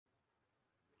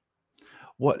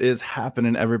What is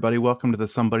happening, everybody? Welcome to the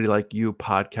Somebody Like You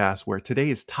podcast, where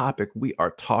today's topic we are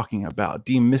talking about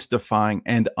demystifying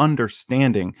and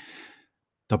understanding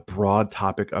the broad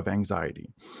topic of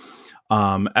anxiety.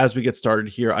 As we get started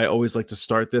here, I always like to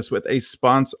start this with a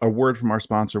word from our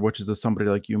sponsor, which is the Somebody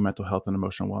Like You mental health and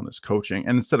emotional wellness coaching.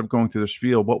 And instead of going through the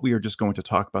spiel, what we are just going to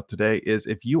talk about today is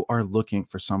if you are looking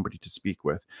for somebody to speak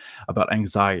with about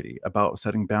anxiety, about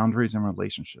setting boundaries in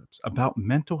relationships, about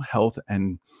mental health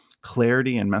and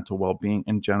clarity and mental well-being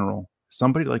in general,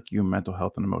 Somebody Like You mental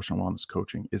health and emotional wellness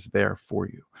coaching is there for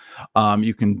you.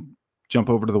 You can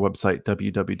jump over to the website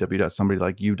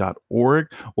www.somebodylikeyou.org,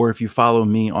 or if you follow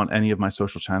me on any of my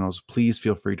social channels, please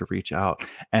feel free to reach out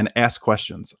and ask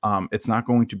questions. It's not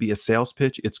going to be a sales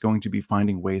pitch. It's going to be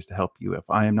finding ways to help you. If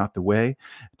I am not the way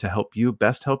to help you,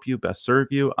 best serve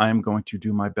you, I am going to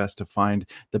do my best to find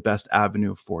the best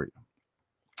avenue for you.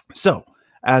 So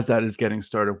as that is getting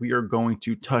started, we are going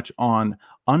to touch on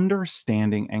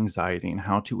understanding anxiety and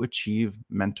how to achieve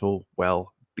mental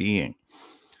well-being.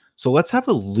 So let's have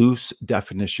a loose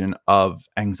definition of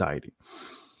anxiety.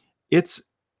 It's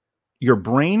your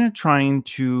brain trying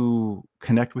to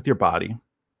connect with your body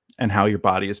and how your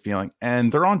body is feeling.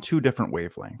 And they're on two different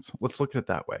wavelengths. Let's look at it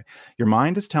that way. Your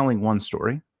mind is telling one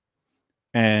story,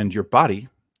 and your body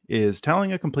is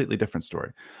telling a completely different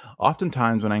story.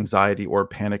 Oftentimes when anxiety or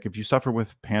panic, if you suffer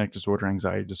with panic disorder,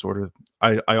 anxiety disorder,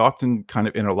 I often kind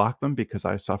of interlock them because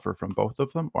I suffer from both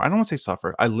of them. Or I don't want to say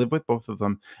suffer. I live with both of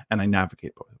them and I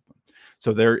navigate both of them.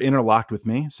 So they're interlocked with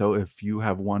me. So if you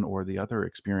have one or the other,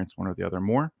 experience one or the other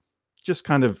more, just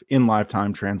kind of in live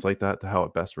time, translate that to how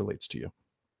it best relates to you.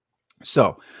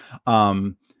 So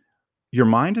your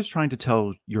mind is trying to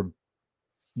tell your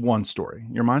one story.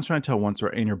 Your mind's trying to tell one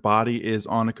story, and your body is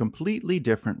on a completely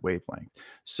different wavelength.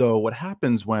 So what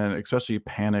happens when, especially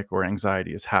panic or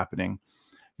anxiety is happening,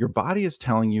 your body is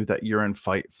telling you that you're in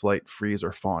fight, flight, freeze,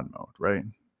 or fawn mode, right?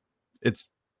 It's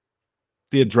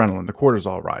the adrenaline, the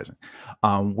cortisol rising.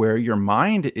 Where your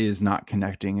mind is not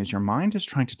connecting is your mind is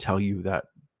trying to tell you that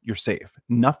you're safe.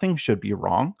 Nothing should be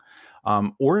wrong.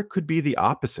 Or it could be the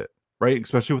opposite, right?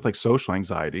 Especially with like social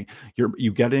anxiety.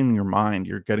 You get in your mind,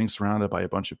 you're getting surrounded by a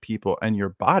bunch of people, and your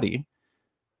body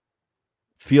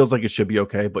feels like it should be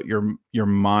okay, but your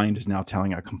mind is now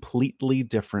telling a completely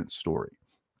different story.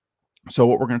 So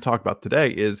what we're going to talk about today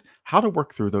is how to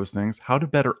work through those things, how to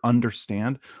better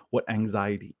understand what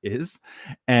anxiety is,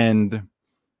 and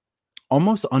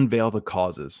almost unveil the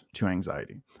causes to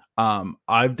anxiety.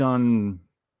 I've done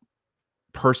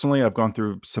personally, I've gone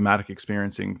through somatic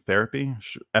experiencing therapy,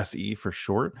 SE for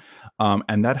short,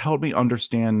 and that helped me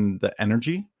understand the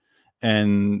energy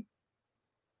and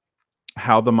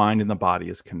how the mind and the body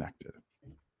is connected.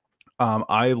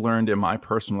 I learned in my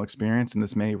personal experience, and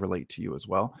this may relate to you as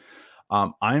well.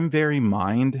 I'm very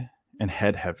mind and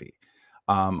head heavy.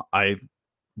 I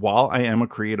While I am a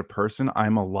creative person,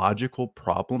 I'm a logical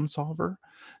problem solver.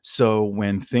 So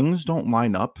when things don't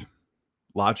line up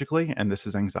logically, and this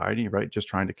is anxiety, right? Just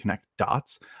trying to connect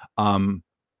dots,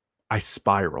 I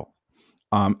spiral.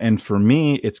 And for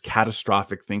me, it's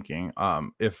catastrophic thinking.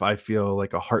 If I feel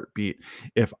like a heartbeat,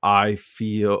 if I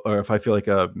feel, or if I feel like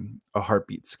a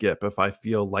heartbeat skip, if I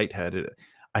feel lightheaded,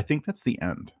 I think that's the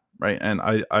end, right? And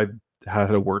I had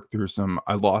to work through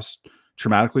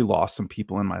traumatically lost some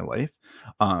people in my life.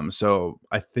 So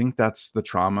I think that's the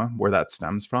trauma where that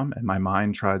stems from, and my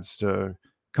mind tries to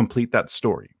complete that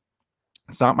story.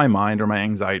 It's not my mind or my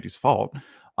anxiety's fault.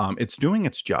 It's doing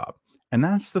its job. And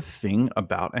that's the thing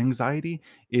about anxiety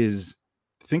is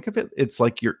think of it, it's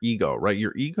like your ego, right?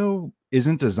 Your ego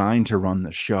isn't designed to run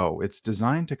the show. It's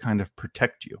designed to kind of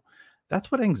protect you. That's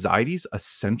what anxiety's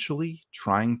essentially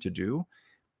trying to do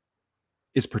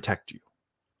is protect you.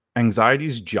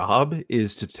 Anxiety's job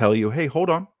is to tell you, "Hey, hold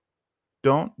on.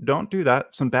 Don't do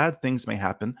that. Some bad things may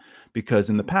happen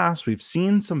because in the past we've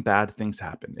seen some bad things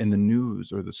happen in the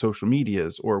news or the social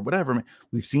medias or whatever.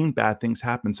 We've seen bad things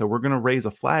happen, so we're going to raise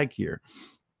a flag here."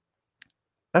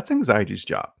 That's anxiety's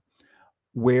job.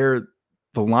 Where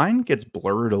the line gets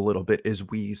blurred a little bit is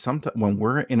we sometimes when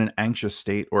we're in an anxious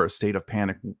state or a state of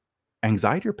panic,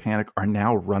 anxiety or panic are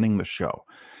now running the show.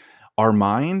 Our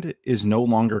mind is no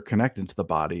longer connected to the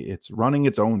body. It's running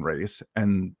its own race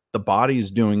and the body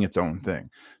is doing its own thing.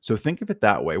 So think of it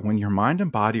that way. When your mind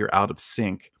and body are out of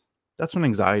sync, that's when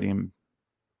anxiety and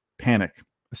panic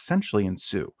essentially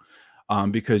ensue,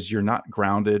 because you're not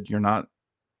grounded. You're not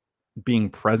being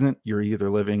present. You're either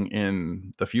living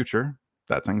in the future,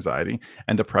 that's anxiety,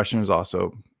 and depression is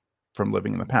also from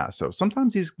living in the past. So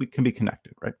sometimes these can be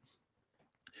connected, right?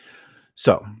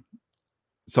 So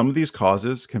Some of these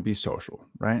causes can be social,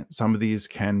 right? Some of these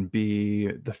can be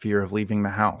the fear of leaving the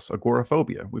house,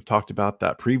 agoraphobia. We've talked about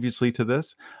that previously to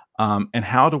this, and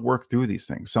how to work through these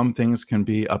things. Some things can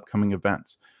be upcoming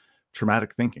events,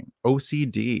 traumatic thinking,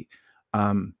 OCD.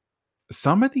 Um,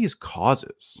 some of these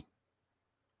causes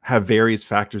have various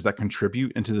factors that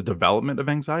contribute into the development of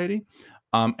anxiety.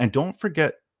 And don't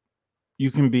forget,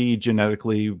 you can be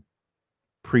genetically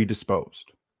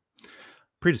predisposed.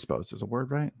 Predisposed is a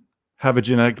word, right? Have a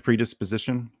genetic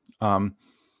predisposition, um,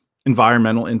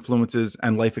 environmental influences,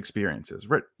 and life experiences.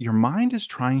 Right? Your mind is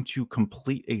trying to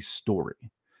complete a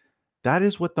story. That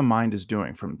is what the mind is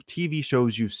doing. From TV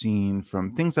shows you've seen,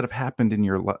 from things that have happened in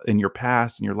in your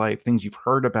past, in your life, things you've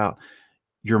heard about.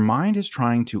 Your mind is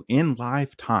trying to, in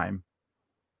live time,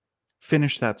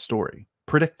 finish that story,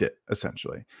 predict it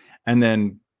essentially. And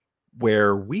then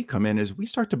where we come in is we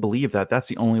start to believe that that's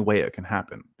the only way it can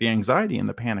happen. The anxiety and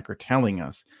the panic are telling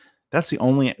us that's the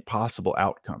only possible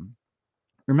outcome.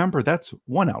 Remember, that's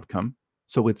one outcome.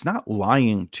 So it's not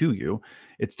lying to you,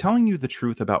 it's telling you the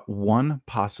truth about one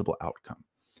possible outcome.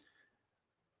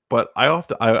 But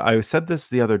I said this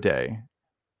the other day.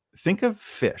 Think of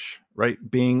fish, right?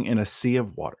 Being in a sea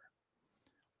of water.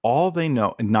 All they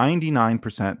know,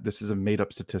 99%, this is a made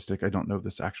up statistic. I don't know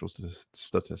this actual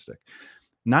statistic.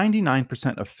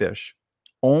 99% of fish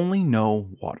only know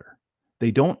water.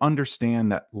 They don't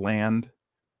understand that land,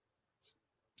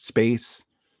 space,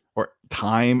 or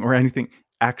time or anything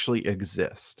actually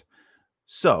exist.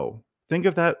 So think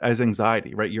of that as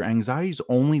anxiety, right? Your anxiety is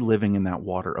only living in that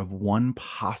water of one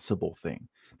possible thing.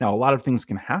 Now, a lot of things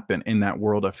can happen in that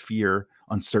world of fear,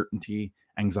 uncertainty,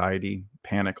 anxiety,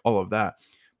 panic, all of that.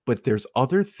 But there's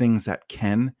other things that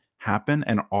can happen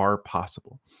and are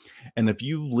possible. And if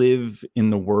you live in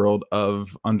the world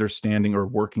of understanding or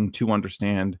working to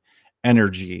understand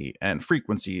energy and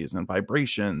frequencies and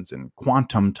vibrations and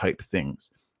quantum type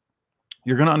things,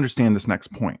 you're going to understand this next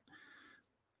point.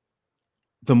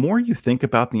 The more you think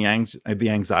about the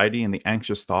anxiety and the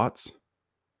anxious thoughts,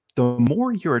 the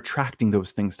more you're attracting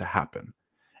those things to happen.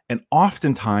 And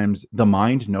oftentimes the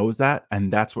mind knows that.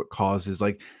 And that's what causes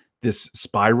like this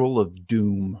spiral of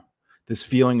doom, this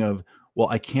feeling of, well,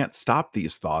 I can't stop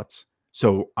these thoughts.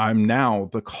 So I'm now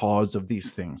the cause of these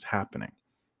things happening.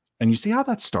 And you see how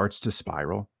that starts to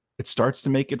spiral? It starts to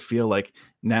make it feel like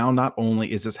now not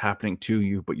only is this happening to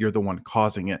you, but you're the one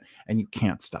causing it and you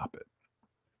can't stop it.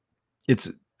 It's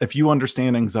if you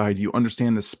understand anxiety, you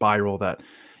understand the spiral that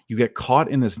you get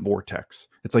caught in this vortex.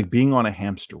 It's like being on a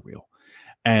hamster wheel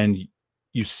and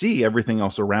you see everything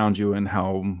else around you and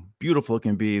how beautiful it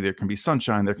can be. There can be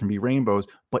sunshine, there can be rainbows,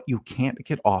 but you can't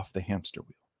get off the hamster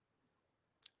wheel.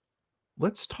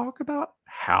 Let's talk about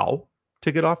how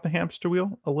to get off the hamster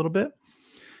wheel a little bit.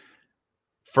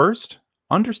 First,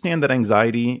 understand that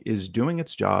anxiety is doing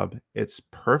its job. It's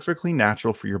perfectly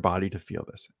natural for your body to feel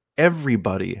this.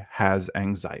 Everybody has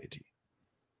anxiety.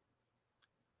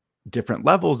 Different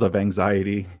levels of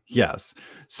anxiety, yes.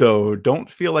 So don't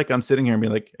feel like I'm sitting here and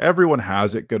being like, everyone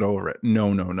has it, get over it.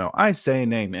 No, no, no. I say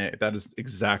nay, nay. That is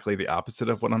exactly the opposite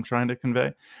of what I'm trying to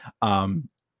convey. Um,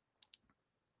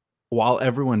 while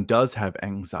everyone does have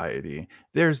anxiety,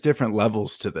 there's different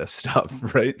levels to this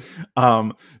stuff, right?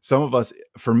 Some of us,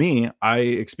 for me, I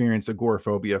experienced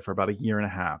agoraphobia for about a year and a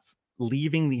half.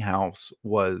 Leaving the house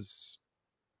was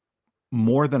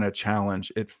more than a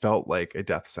challenge. It felt like a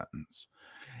death sentence.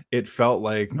 It felt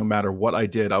like no matter what I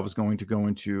did, I was going to go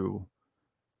into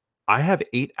I have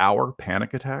 8-hour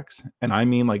panic attacks, and I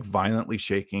mean, like, violently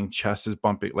shaking, chest is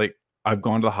bumping, like, I've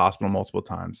gone to the hospital multiple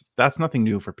times. That's nothing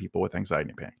new for people with anxiety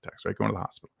and panic attacks, right? Going to the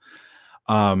hospital.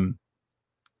 Um,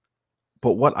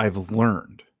 but what I've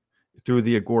learned through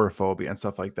the agoraphobia and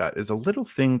stuff like that is a little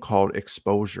thing called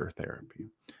exposure therapy.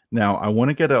 Now, I want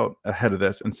to get out ahead of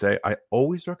this and say I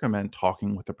always recommend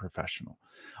talking with a professional,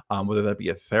 whether that be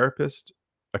a therapist,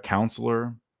 a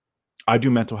counselor. I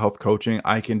do mental health coaching.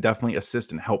 I can definitely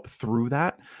assist and help through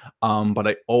that. But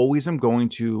I always am going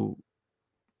to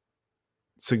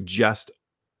suggest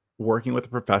working with a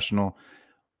professional.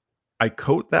 I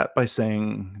quote that by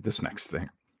saying this next thing.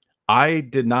 I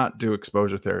did not do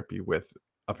exposure therapy with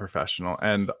a professional,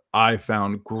 and I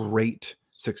found great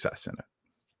success in it.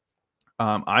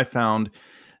 I found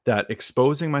that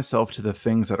exposing myself to the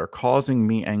things that are causing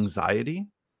me anxiety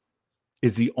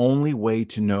is the only way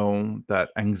to know that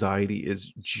anxiety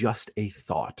is just a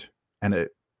thought and a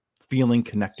feeling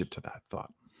connected to that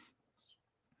thought.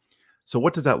 So,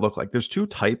 what does that look like? There's two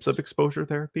types of exposure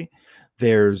therapy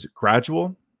there's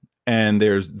gradual, and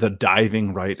there's the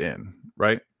diving right in,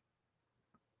 right?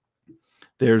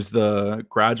 There's the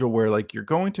gradual where like you're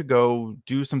going to go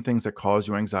do some things that cause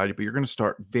you anxiety, but you're going to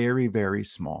start very, very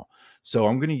small. So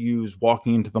I'm going to use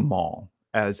walking into the mall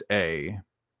as a,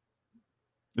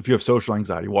 if you have social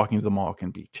anxiety, walking to the mall can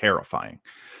be terrifying.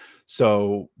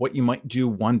 So what you might do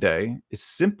one day is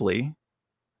simply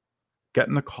get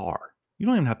in the car. You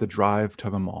don't even have to drive to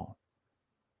the mall.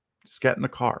 Just get in the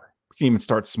car. You can even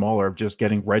start smaller of just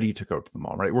getting ready to go to the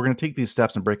mall, right? We're going to take these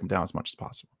steps and break them down as much as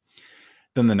possible.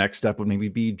 Then the next step would maybe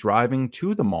be driving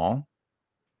to the mall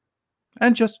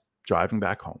and just driving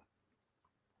back home.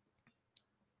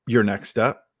 Your next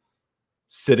step,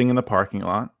 sitting in the parking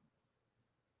lot,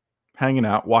 hanging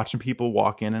out, watching people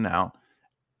walk in and out.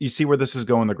 You see where this is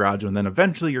going, the gradual, and then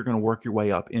eventually you're going to work your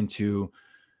way up into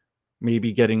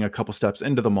maybe getting a couple steps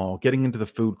into the mall, getting into the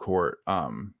food court,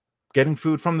 getting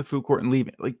food from the food court and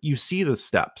leaving. Like you see the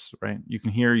steps, right? You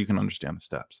can hear, you can understand the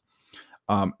steps.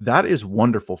 That is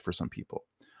wonderful for some people.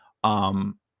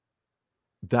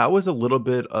 That was a little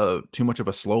bit of too much of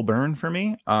a slow burn for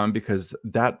me, because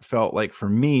that felt like for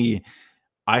me,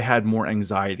 I had more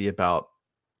anxiety about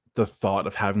the thought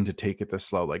of having to take it this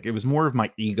slow. Like it was more of my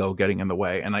ego getting in the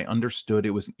way, and I understood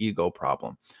it was an ego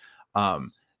problem.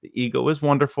 The ego is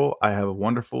wonderful. I have a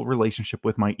wonderful relationship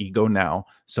with my ego now.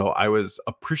 So I was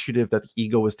appreciative that the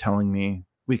ego was telling me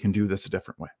we can do this a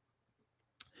different way.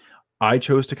 I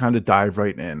chose to kind of dive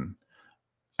right in.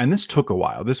 And this took a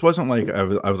while. This wasn't like I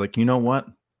was like, you know what?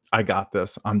 I got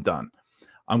this. I'm done.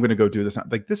 I'm going to go do this.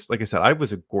 Like this, like I said, I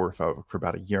was agoraphobic for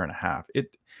about a year and a half.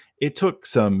 It took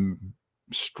some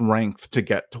strength to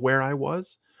get to where I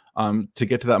was, to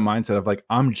get to that mindset of like,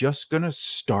 I'm just going to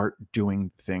start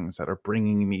doing things that are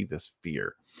bringing me this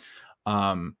fear.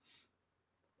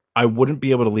 I wouldn't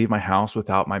be able to leave my house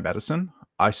without my medicine.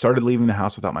 I started leaving the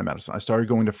house without my medicine. I started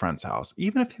going to friends' house,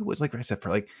 even if it was, like I said, for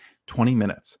like 20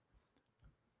 minutes.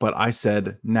 But I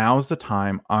said, now's the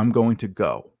time I'm going to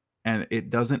go. And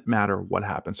it doesn't matter what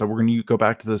happens. So we're going to go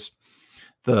back to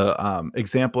the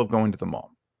example of going to the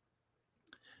mall.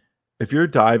 If you're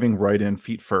diving right in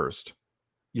feet first,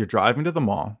 you're driving to the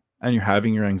mall and you're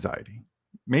having your anxiety.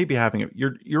 Maybe having it,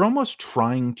 you're almost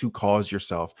trying to cause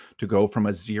yourself to go from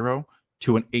a 0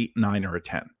 to an 8, 9, or a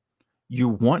 10. You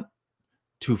want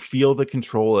to feel the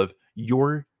control of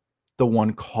you're the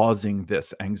one causing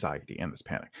this anxiety and this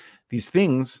panic. These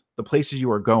things, the places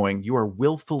you are going, you are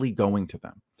willfully going to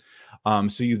them.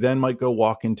 So you then might go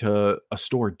walk into a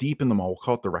store deep in the mall, we'll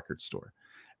call it the record store.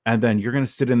 And then you're going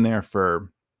to sit in there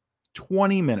for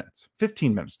 20 minutes,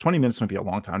 15 minutes, 20 minutes might be a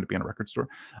long time to be in a record store.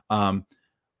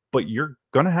 But you're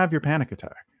going to have your panic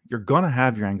attack. You're going to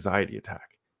have your anxiety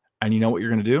attack. And you know what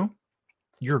you're going to do?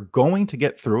 You're going to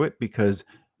get through it because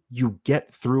you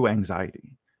get through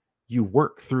anxiety. You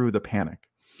work through the panic.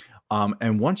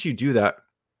 And once you do that,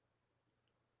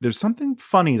 there's something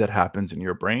funny that happens in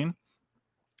your brain.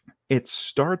 It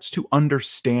starts to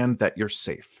understand that you're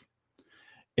safe.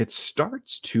 It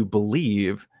starts to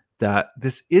believe that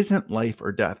this isn't life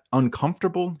or death.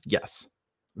 Uncomfortable? Yes.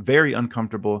 Very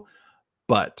uncomfortable.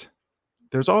 But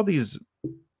there's all these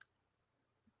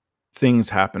things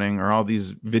happening, or all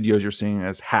these videos you're seeing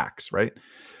as hacks, right?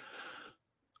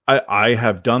 I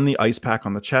have done the ice pack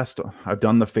on the chest. I've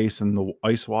done the face in the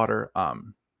ice water.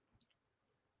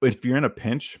 If you're in a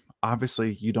pinch,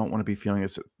 obviously you don't want to be feeling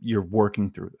this. You're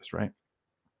working through this, right?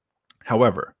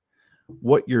 However,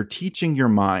 what you're teaching your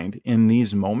mind in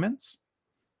these moments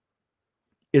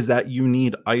is that you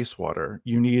need ice water,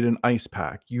 you need an ice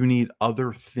pack, you need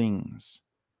other things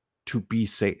to be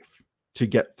safe, to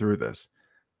get through this.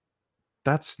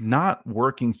 That's not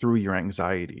working through your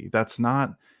anxiety. That's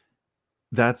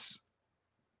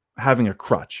having a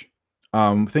crutch.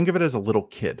 Think of it as a little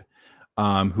kid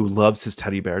who loves his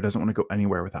teddy bear, doesn't want to go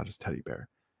anywhere without his teddy bear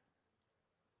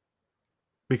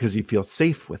because he feels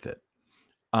safe with it.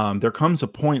 There comes a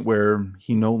point where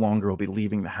he no longer will be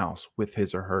leaving the house with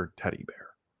his or her teddy bear.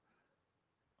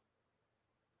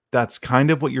 That's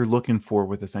kind of what you're looking for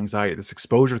with this anxiety. This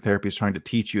exposure therapy is trying to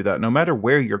teach you that no matter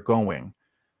where you're going,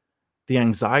 the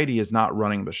anxiety is not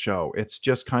running the show. It's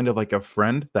just kind of like a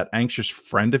friend, that anxious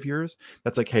friend of yours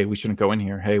that's like, hey, we shouldn't go in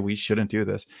here. Hey, we shouldn't do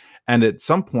this. And at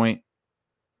some point,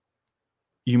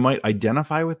 you might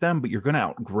identify with them, but you're going to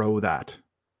outgrow that.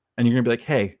 And you're going to be like,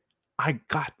 hey, I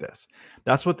got this.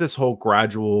 That's what this whole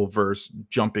gradual versus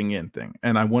jumping in thing.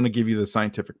 And I want to give you the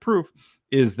scientific proof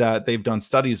is that they've done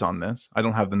studies on this. I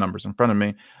don't have the numbers in front of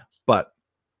me, but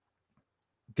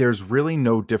there's really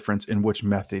no difference in which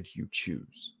method you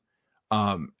choose.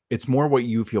 It's more what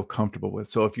you feel comfortable with.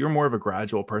 So if you're more of a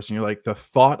gradual person, you're like, the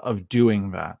thought of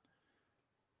doing that,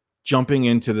 jumping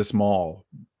into this mall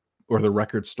or the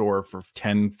record store for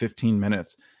 10, 15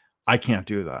 minutes, I can't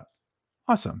do that.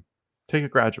 Awesome. Take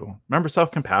it gradual. Remember,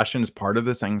 self-compassion is part of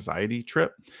this anxiety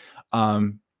trip.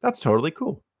 That's totally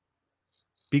cool.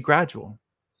 Be gradual.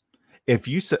 If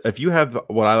you have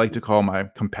what I like to call my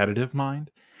competitive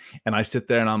mind, and I sit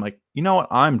there and I'm like, you know what,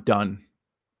 I'm done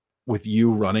with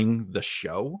you running the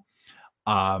show.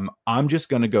 I'm just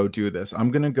gonna go do this.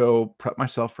 I'm gonna go prep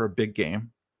myself for a big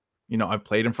game. You know, I've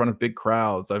played in front of big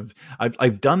crowds.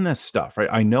 I've done this stuff, right?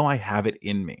 I know I have it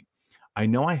in me. I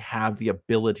know I have the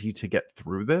ability to get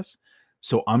through this.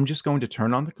 So I'm just going to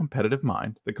turn on the competitive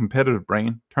mind, the competitive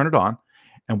brain, turn it on.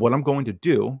 And what I'm going to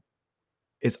do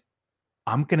is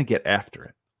I'm going to get after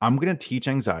it. I'm going to teach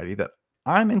anxiety that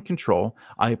I'm in control.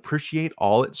 I appreciate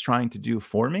all it's trying to do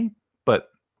for me, but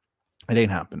it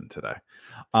ain't happening today.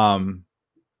 Um,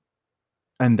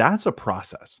 and that's a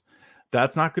process.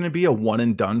 That's not going to be a one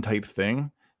and done type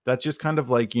thing. That's just kind of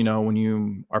like, you know, when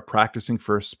you are practicing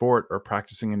for a sport or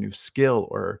practicing a new skill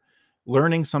or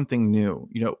learning something new,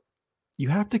 you know, you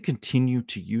have to continue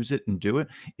to use it and do it.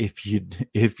 If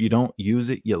you don't use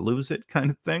it, you lose it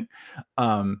kind of thing.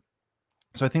 Um,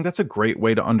 so I think that's a great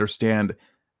way to understand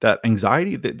that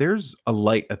anxiety, that there's a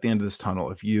light at the end of this tunnel.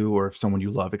 If you or if someone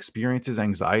you love experiences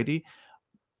anxiety,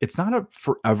 it's not a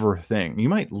forever thing. You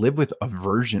might live with a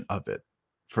version of it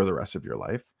for the rest of your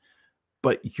life,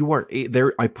 but you are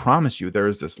there. I promise you, there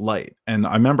is this light. And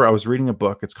I remember I was reading a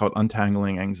book. It's called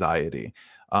Untangling Anxiety,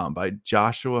 by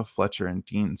Joshua Fletcher and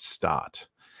Dean Stott,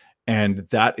 and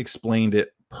that explained it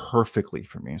perfectly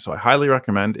for me. So I highly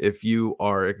recommend, if you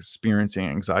are experiencing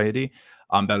anxiety,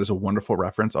 that is a wonderful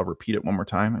reference. I'll repeat it one more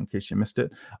time in case you missed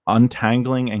it.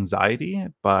 Untangling Anxiety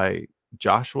by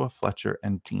Joshua Fletcher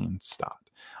and Dean Stott.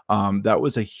 That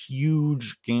was a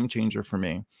huge game changer for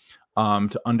me,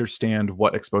 to understand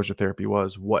what exposure therapy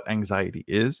was, what anxiety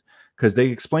is, because they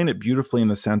explain it beautifully in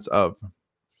the sense of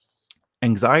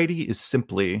anxiety is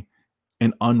simply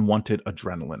an unwanted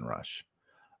adrenaline rush.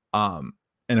 Um,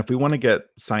 and if we want to get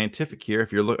scientific here,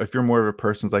 if you're more of a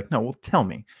person who's like, no, well, tell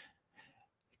me,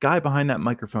 guy behind that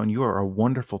microphone, you are a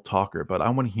wonderful talker, but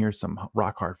I want to hear some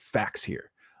rock hard facts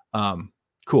here.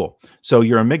 Cool. So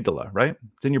your amygdala, right?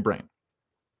 It's in your brain.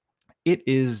 It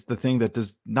is the thing that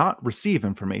does not receive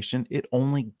information. It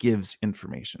only gives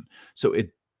information. So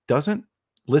it doesn't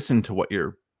listen to what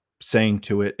you're saying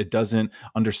to it. It doesn't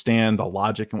understand the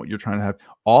logic and what you're trying to have.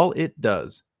 All it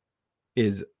does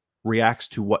is reacts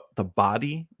to what the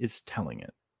body is telling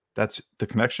it. That's the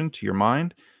connection to your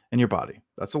mind and your body.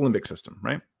 That's the limbic system,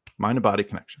 right? Mind and body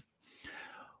connection.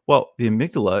 Well, the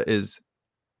amygdala is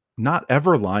not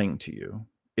ever lying to you.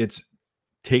 It's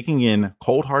taking in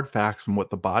cold, hard facts from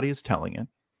what the body is telling it,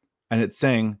 and it's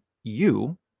saying,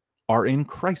 you are in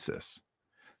crisis.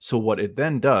 So, what it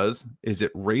then does is it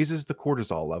raises the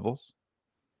cortisol levels,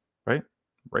 right?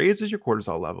 Raises your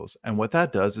cortisol levels. And what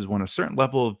that does is when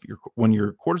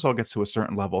your cortisol gets to a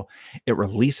certain level, it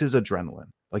releases adrenaline.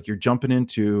 Like you're jumping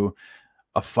into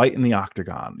a fight in the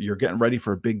octagon, you're getting ready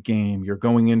for a big game, you're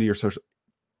going into your social,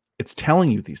 it's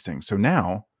telling you these things. So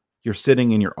now you're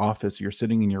sitting in your office, you're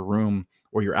sitting in your room,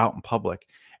 or you're out in public,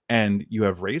 and you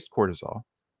have raised cortisol.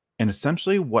 And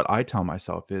essentially what I tell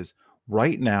myself is,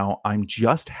 right now I'm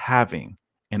just having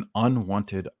an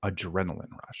unwanted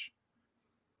adrenaline rush.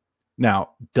 Now,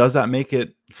 does that make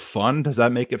it fun? Does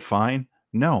that make it fine?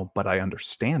 No, but I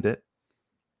understand it.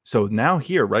 So now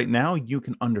here, right now, you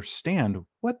can understand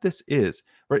what this is,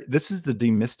 right? This is the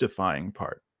demystifying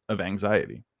part of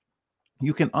anxiety.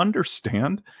 You can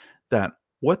understand that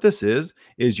what this is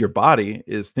your body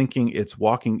is thinking it's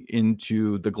walking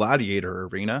into the gladiator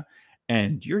arena,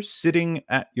 and you're sitting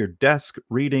at your desk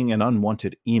reading an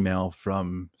unwanted email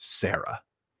from Sarah.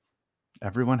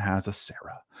 Everyone has a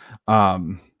Sarah.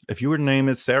 If your name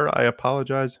is Sarah, I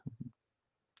apologize.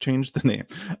 Change the name.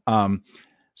 Um,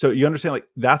 so you understand, like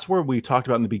that's where we talked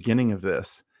about in the beginning of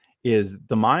this, is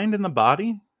the mind and the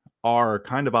body are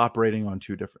kind of operating on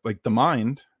two different, like the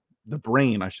mind, the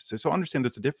brain, I should say. So understand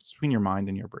there's a difference between your mind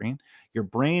and your brain. Your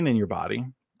brain and your body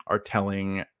are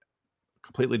telling a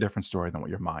completely different story than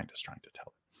what your mind is trying to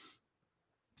tell.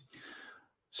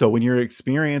 So when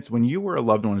you were a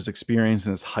loved one is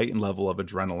experiencing this heightened level of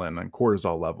adrenaline and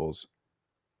cortisol levels,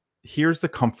 here's the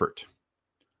comfort.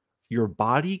 Your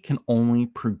body can only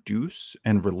produce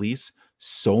and release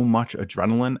so much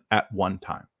adrenaline at one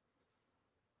time.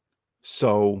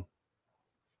 So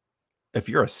if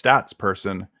you're a stats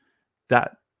person,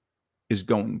 that is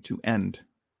going to end.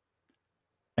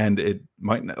 And it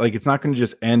might not, like, it's not going to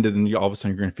just end and then all of a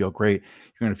sudden you're going to feel great.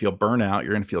 You're going to feel burnout.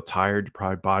 You're going to feel tired. Your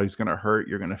probably body's going to hurt.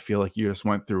 You're going to feel like you just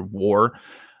went through war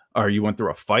or you went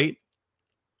through a fight,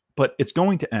 but it's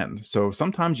going to end. So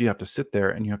sometimes you have to sit there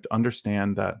and you have to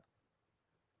understand that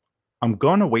I'm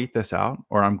going to wait this out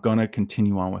or I'm going to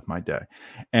continue on with my day.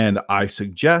 And I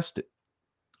suggest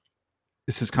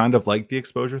this is kind of like the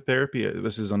exposure therapy.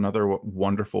 This is another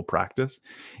wonderful practice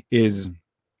is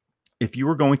if you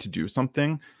were going to do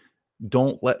something,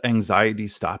 don't let anxiety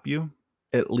stop you.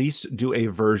 At least do a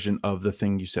version of the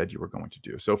thing you said you were going to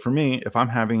do. So for me, if I'm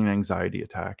having an anxiety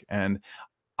attack and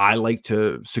I like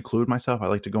to seclude myself, I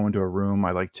like to go into a room,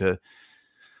 I like to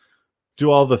do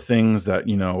all the things that,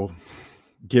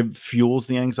 give fuels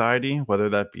the anxiety, whether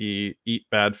that be eat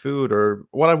bad food or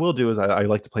what I will do is I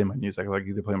like to play my music. I like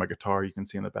either play my guitar, you can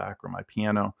see in the back, or my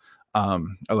piano. I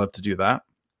love to do that.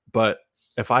 But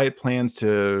if I had plans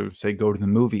to say go to the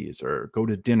movies or go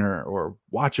to dinner or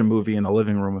watch a movie in the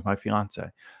living room with my fiance,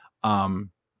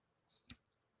 um,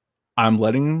 I'm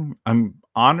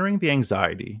honoring the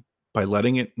anxiety by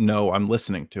letting it know I'm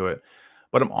listening to it,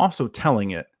 but I'm also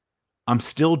telling it I'm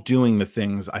still doing the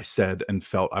things I said and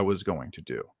felt I was going to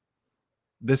do.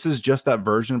 This is just that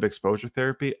version of exposure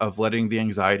therapy of letting the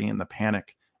anxiety and the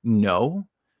panic know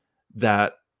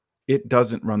that it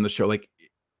doesn't run the show. Like,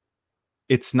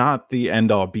 it's not the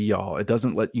end all be all. It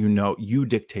doesn't let you know, you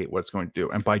dictate what it's going to do.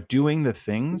 And by doing the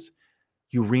things,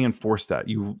 you reinforce that.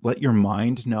 You let your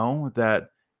mind know that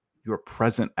you're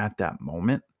present at that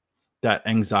moment, that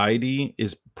anxiety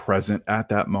is present at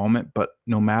that moment. But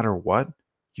no matter what,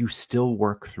 you still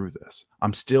work through this.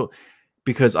 I'm still,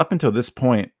 because up until this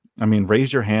point, I mean,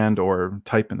 raise your hand or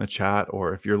type in the chat,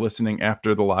 or if you're listening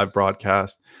after the live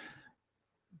broadcast,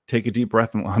 take a deep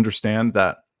breath and understand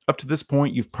that up to this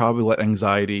point, you've probably let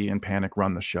anxiety and panic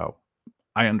run the show.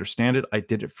 I understand it. I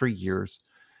did it for years.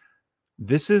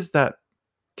 This is that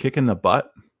kick in the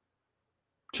butt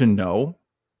to know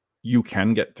you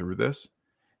can get through this.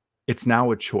 It's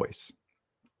now a choice.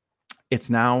 It's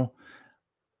now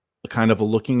kind of a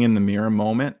looking in the mirror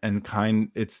moment, and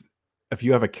it's, if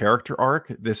you have a character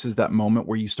arc, this is that moment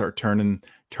where you start turning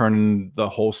the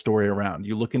whole story around.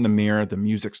 You look in the mirror, the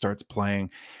music starts playing,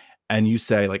 and you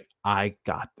say, like, I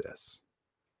got this.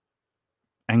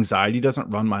 Anxiety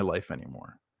doesn't run my life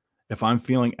anymore. If I'm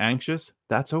feeling anxious,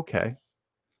 that's okay.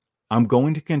 I'm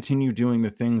going to continue doing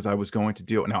the things I was going to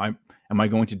do. Now, am I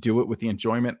going to do it with the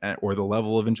enjoyment or the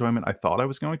level of enjoyment I thought I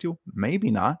was going to?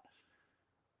 Maybe not.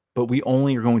 But we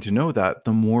only are going to know that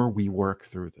the more we work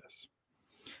through this.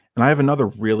 And I have another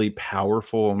really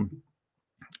powerful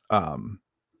um,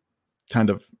 kind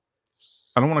of,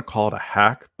 I don't want to call it a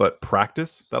hack, but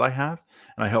practice that I have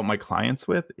and I help my clients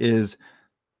with is,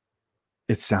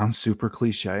 it sounds super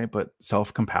cliche, but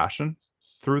self-compassion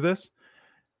through this.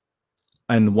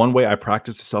 And one way I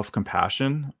practice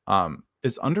self-compassion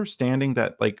is understanding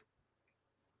that, like,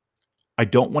 I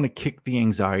don't want to kick the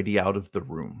anxiety out of the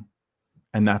room,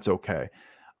 and that's okay.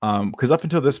 Because up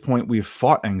until this point, we've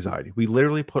fought anxiety. We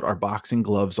literally put our boxing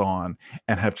gloves on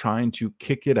and have trying to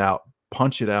kick it out,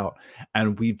 punch it out,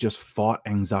 and we've just fought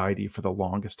anxiety for the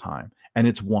longest time, and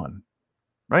it's won,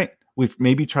 right? We've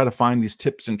maybe tried to find these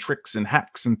tips and tricks and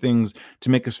hacks and things to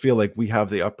make us feel like we have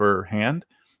the upper hand.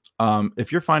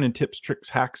 If you're finding tips, tricks,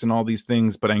 hacks, and all these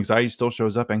things, but anxiety still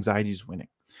shows up, anxiety is winning.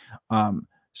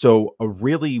 So a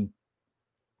really,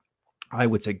 I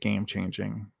would say, game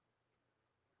changing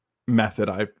method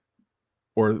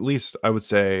or at least I would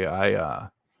say I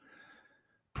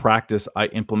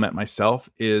implement myself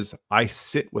is I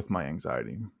sit with my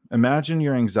anxiety. Imagine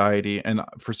your anxiety, and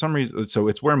for some reason, so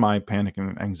it's where my panic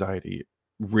and anxiety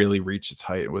really reached its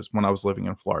height. It was when I was living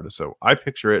in Florida. So I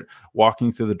picture it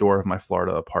walking through the door of my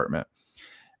Florida apartment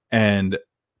and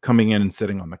coming in and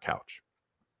sitting on the couch.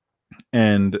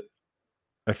 And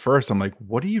at first, I'm like,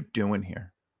 "What are you doing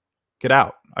here? Get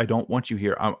out. I don't want you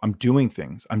here. I'm doing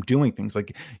things. I'm doing things.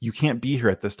 Like, you can't be here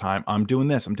at this time. I'm doing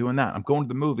this. I'm doing that. I'm going to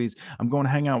the movies. I'm going to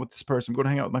hang out with this person. I'm going to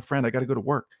hang out with my friend. I got to go to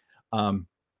work." Um,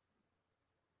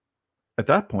 at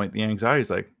that point, the anxiety is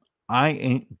like, I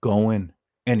ain't going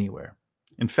anywhere.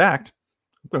 In fact,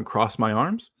 I'm going to cross my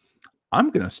arms. I'm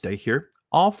going to stay here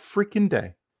all freaking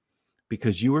day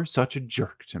because you are such a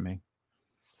jerk to me.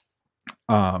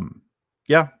 Um,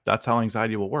 yeah, that's how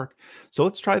anxiety will work. So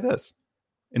let's try this.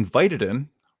 Invite it in,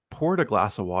 pour it a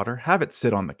glass of water, have it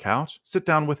sit on the couch, sit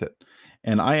down with it.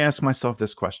 And I ask myself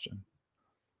this question: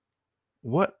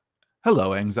 What,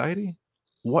 hello, anxiety,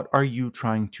 what are you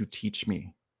trying to teach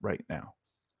me right now?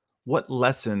 What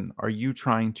lesson are you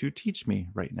trying to teach me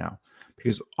right now?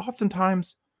 Because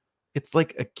oftentimes it's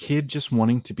like a kid just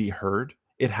wanting to be heard.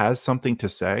 It has something to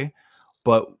say,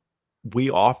 but we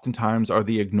oftentimes are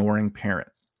the ignoring parent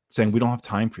saying, we don't have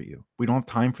time for you. We don't have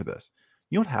time for this.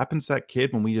 You know what happens to that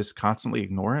kid when we just constantly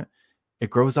ignore it? It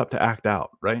grows up to act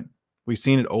out, right? We've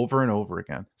seen it over and over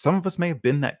again. Some of us may have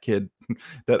been that kid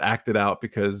that acted out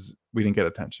because we didn't get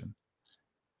attention.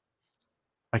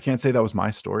 I can't say that was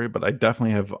my story, but I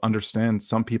definitely have understand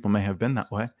some people may have been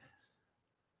that way.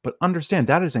 But understand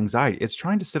that is anxiety. It's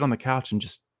trying to sit on the couch and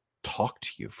just talk to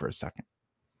you for a second.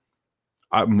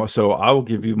 So I will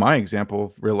give you my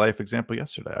example, real life example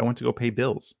yesterday. I went to go pay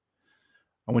bills.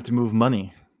 I went to move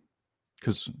money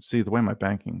because see the way my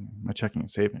checking and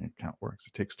saving account works,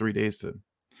 it takes 3 days to.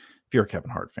 If you're a Kevin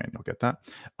Hart fan, you'll get that.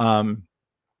 Um,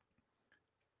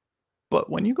 but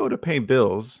when you go to pay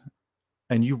bills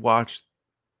and you watch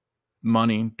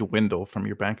money dwindle from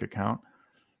your bank account,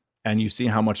 and you see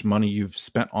how much money you've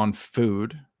spent on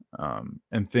food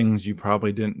and things you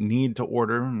probably didn't need to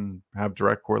order and have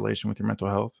direct correlation with your mental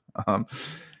health. Um,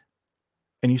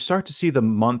 and you start to see the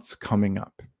months coming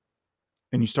up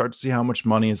and you start to see how much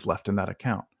money is left in that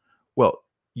account. Well,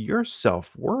 your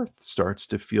self worth starts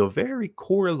to feel very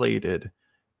correlated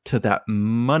to that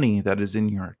money that is in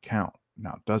your account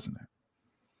now, doesn't it?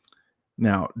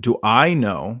 Now, do I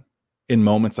know in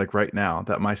moments like right now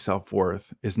that my self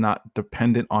worth is not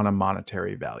dependent on a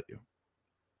monetary value?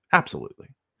 Absolutely.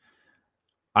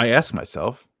 I ask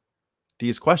myself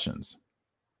these questions,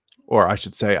 or I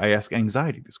should say, I ask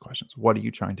anxiety these questions. What are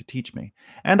you trying to teach me?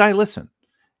 And I listen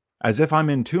as if I'm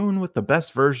in tune with the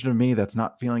best version of me that's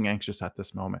not feeling anxious at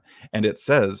this moment. And it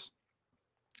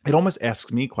almost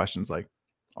asks me questions like,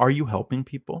 are you helping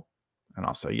people? And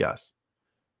I'll say, yes.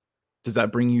 Does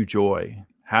that bring you joy,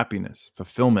 happiness,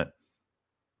 fulfillment?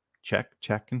 Check,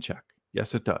 check, and check.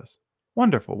 Yes, it does.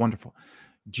 Wonderful, wonderful.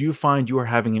 Do you find you are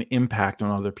having an impact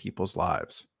on other people's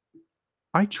lives?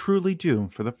 I truly do.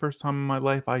 For the first time in my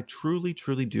life, I truly,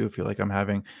 truly do feel like I'm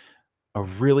having a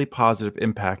really positive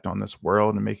impact on this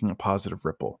world and making a positive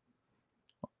ripple.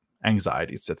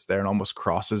 Anxiety sits there and almost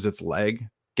crosses its leg,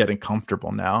 getting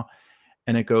comfortable now.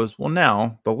 And it goes, well,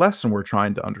 now the lesson we're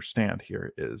trying to understand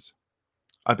here is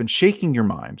I've been shaking your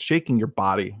mind, shaking your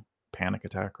body, panic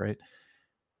attack, right?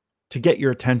 To get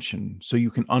your attention so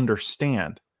you can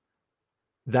understand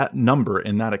that number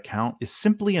in that account is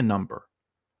simply a number.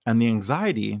 And the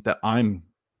anxiety that I'm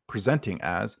presenting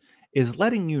as is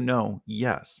letting you know,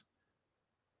 yes,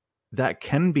 that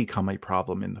can become a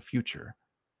problem in the future.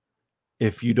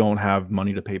 If you don't have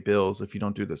money to pay bills, if you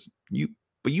don't do this,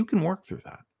 but you can work through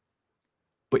that.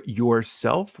 But your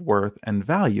self-worth and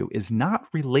value is not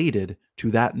related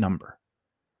to that number.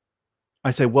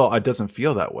 I say, well, it doesn't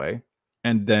feel that way.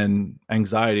 And then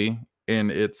anxiety in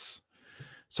its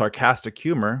sarcastic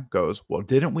humor goes, well,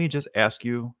 didn't we just ask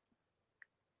you,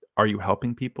 are you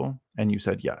helping people? And you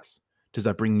said yes. Does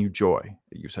that bring you joy?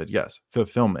 You said yes.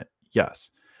 Fulfillment?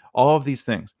 Yes. All of these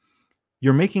things.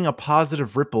 You're making a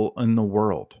positive ripple in the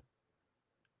world.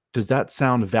 Does that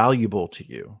sound valuable to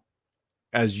you?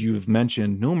 As you've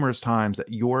mentioned numerous times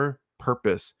that your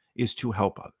purpose is to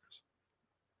help others.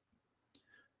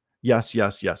 Yes,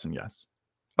 yes, yes, and yes.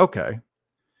 Okay.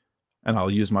 And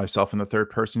I'll use myself in the third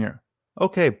person here.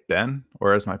 Okay, Ben,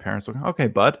 or as my parents look, okay,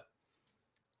 bud.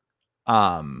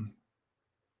 Um,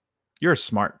 you're a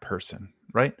smart person,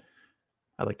 right?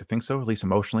 I like to think so, at least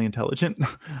emotionally intelligent.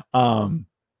 um,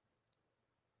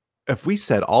 if we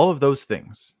said all of those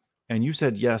things and you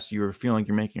said yes, you're feeling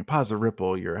you're making a positive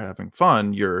ripple, you're having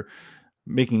fun, you're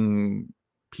making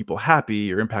people happy,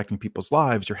 you're impacting people's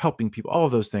lives, you're helping people, all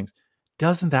of those things.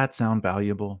 Doesn't that sound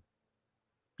valuable?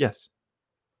 Yes.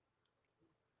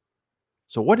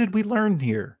 So what did we learn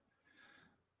here?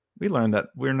 We learned that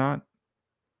we're not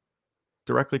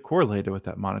directly correlated with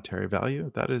that monetary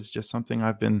value. That is just something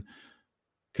I've been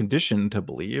conditioned to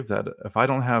believe that if I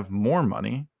don't have more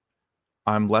money,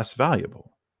 I'm less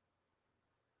valuable.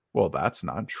 Well, that's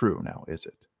not true now, is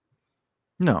it?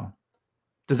 No.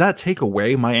 Does that take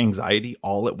away my anxiety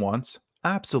all at once?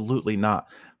 Absolutely not.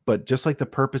 But just like the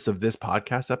purpose of this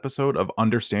podcast episode of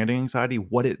understanding anxiety,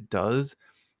 what it does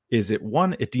is it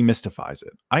demystifies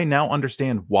it. I now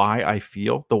understand why I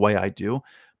feel the way I do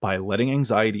by letting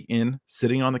anxiety in,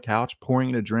 sitting on the couch, pouring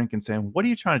in a drink and saying, "What are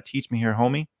you trying to teach me here,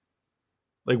 homie?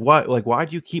 Why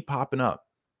do you keep popping up?"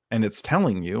 And it's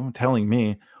telling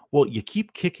me, "Well, you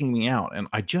keep kicking me out and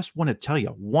I just want to tell you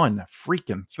one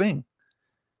freaking thing.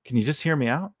 Can you just hear me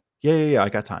out?" Yeah, yeah, yeah, I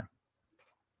got time.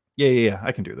 Yeah, yeah, yeah,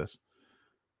 I can do this.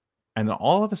 And then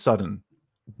all of a sudden,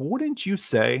 wouldn't you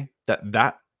say that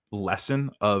that lesson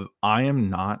of I am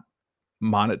not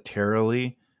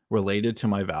monetarily related to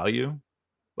my value,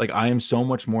 like I am so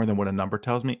much more than what a number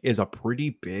tells me, is a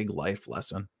pretty big life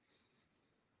lesson?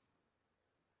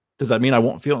 Does that mean I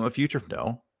won't feel it in the future?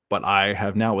 No, but I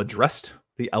have now addressed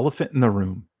the elephant in the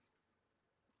room.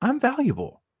 I'm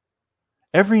valuable.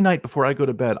 Every night before I go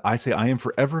to bed, I say I am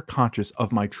forever conscious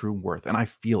of my true worth, and I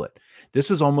feel it. This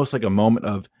was almost like a moment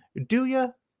of, do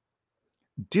you?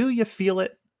 Do you feel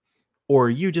it? Or are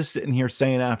you just sitting here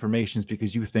saying affirmations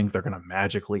because you think they're going to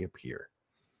magically appear?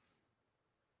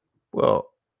 Well,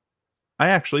 I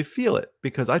actually feel it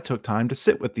because I took time to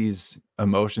sit with these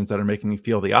emotions that are making me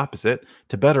feel the opposite,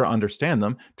 to better understand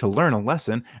them, to learn a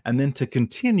lesson, and then to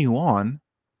continue on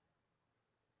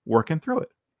working through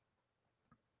it.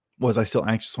 Was I still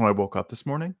anxious when I woke up this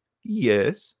morning?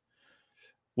 Yes.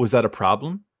 Was that a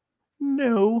problem?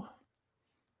 No.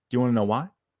 Do you want to know why?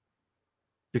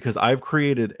 Because I've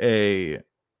created a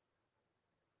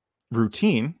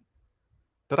routine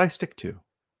that I stick to.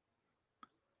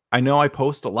 I know I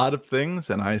post a lot of things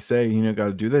and I say, got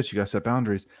to do this, you got to set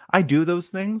boundaries. I do those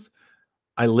things.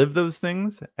 I live those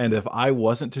things. And if I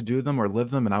wasn't to do them or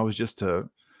live them and I was just to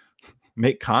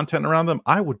make content around them,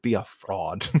 I would be a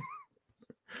fraud.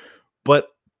 But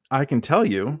I can tell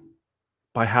you,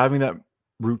 by having that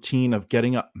routine of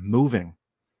getting up, moving,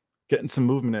 getting some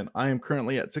movement in, I am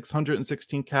currently at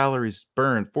 616 calories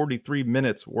burned, 43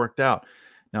 minutes worked out.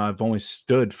 Now, I've only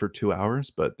stood for 2 hours,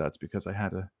 but that's because I had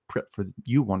to prep for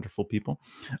you wonderful people.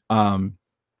 Um,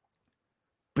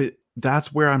 but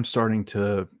that's where I'm starting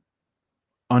to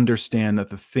understand that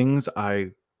the things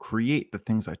I create, the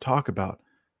things I talk about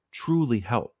truly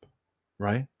help,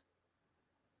 right?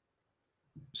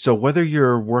 So whether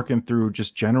you're working through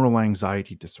just general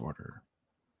anxiety disorder,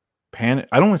 panic,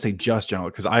 I don't want to say just general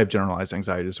because I have generalized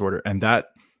anxiety disorder, and that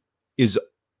is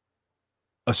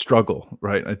a struggle,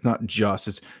 right? It's not just,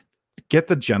 it's get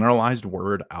the generalized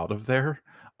word out of there.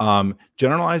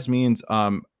 Generalized means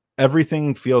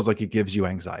everything feels like it gives you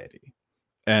anxiety.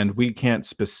 And we can't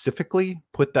specifically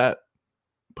put a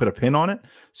pin on it.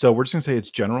 So we're just gonna say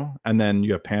it's general. And then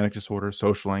you have panic disorder,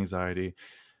 social anxiety,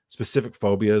 specific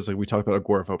phobias. Like we talked about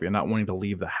agoraphobia, not wanting to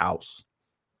leave the house.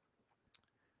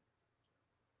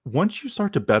 Once you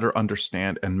start to better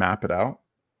understand and map it out,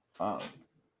 um,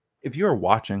 if you are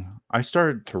watching, I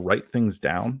started to write things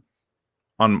down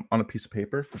on a piece of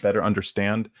paper to better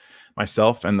understand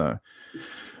myself and the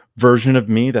version of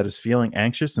me that is feeling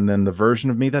anxious, and then the version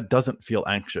of me that doesn't feel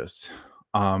anxious.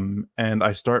 And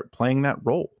I start playing that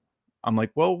role. I'm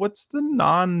like, well, what's the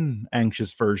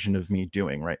non-anxious version of me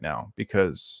doing right now?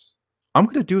 Because I'm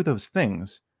going to do those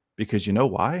things because you know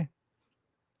why?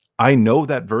 I know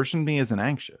that version of me isn't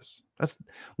anxious. That's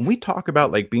when we talk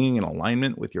about like being in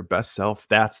alignment with your best self,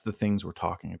 that's the things we're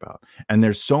talking about. And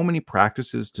there's so many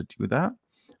practices to do that.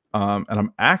 And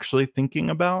I'm actually thinking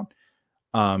about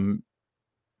um,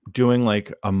 doing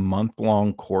like a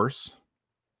month-long course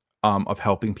of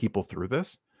helping people through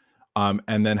this,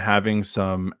 and then having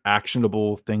some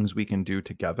actionable things we can do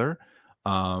together,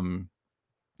 um,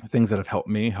 things that have helped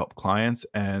me help clients,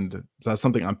 and so that's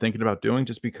something I'm thinking about doing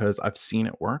just because I've seen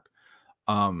it work.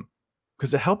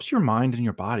 Because it helps your mind and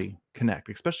your body connect,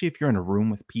 especially if you're in a room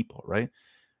with people, right?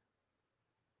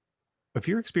 If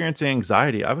you're experiencing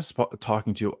anxiety, I was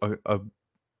talking to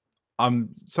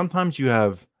sometimes you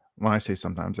have, when I say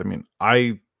sometimes, I mean,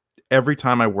 every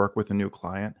time I work with a new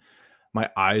client, my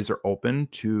eyes are open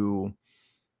to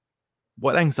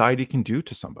what anxiety can do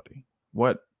to somebody,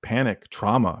 what panic,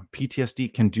 trauma,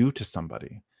 PTSD can do to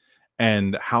somebody,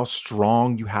 and how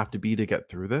strong you have to be to get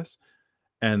through this.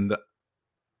 And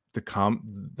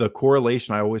the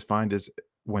correlation I always find is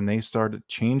when they started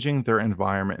changing their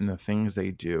environment and the things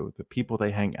they do, the people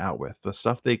they hang out with, the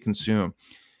stuff they consume,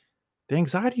 the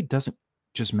anxiety doesn't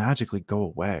just magically go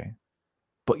away.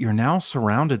 But you're now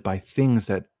surrounded by things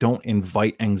that don't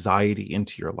invite anxiety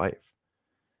into your life.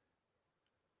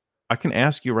 I can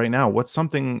ask you right now, what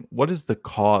is the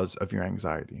cause of your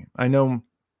anxiety? I know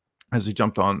as we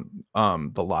jumped on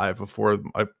the live before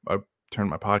I turned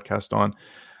my podcast on,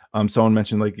 someone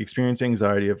mentioned like experiencing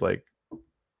anxiety of like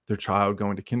their child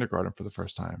going to kindergarten for the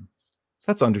first time.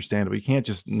 That's understandable. You can't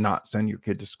just not send your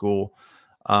kid to school.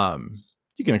 Um,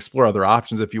 you can explore other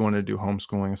options if you want to do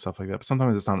homeschooling and stuff like that, but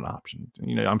sometimes it's not an option.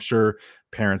 I'm sure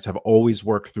parents have always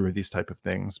worked through these type of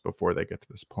things before they get to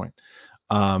this point.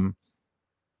 Um,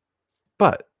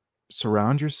 but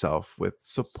surround yourself with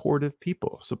supportive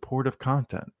people, supportive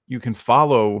content. You can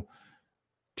follow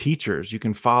teachers, you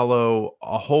can follow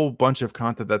a whole bunch of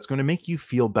content that's going to make you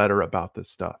feel better about this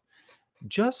stuff.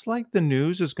 Just like the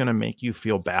news is going to make you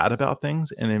feel bad about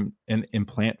things and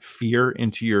implant fear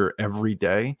into your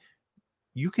everyday,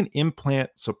 you can implant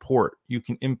support. You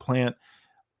can implant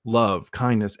love,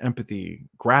 kindness, empathy,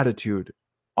 gratitude,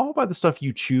 all by the stuff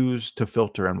you choose to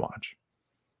filter and watch.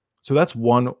 So that's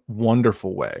one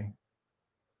wonderful way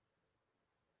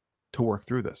to work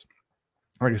through this.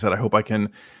 Like I said, I hope I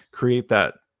can create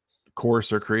that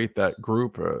course or create that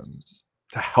group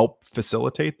to help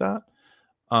facilitate that.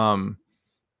 Um,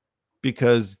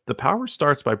 because the power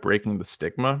starts by breaking the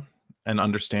stigma and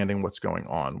understanding what's going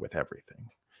on with everything.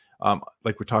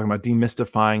 Like we're talking about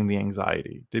demystifying the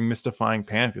anxiety, demystifying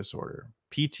panic disorder,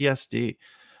 PTSD.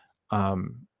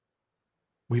 Um,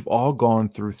 we've all gone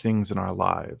through things in our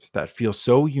lives that feel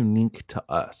so unique to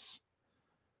us.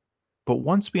 But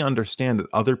once we understand that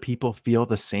other people feel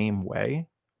the same way,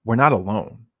 we're not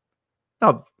alone.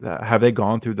 Now, have they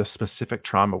gone through the specific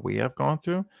trauma we have gone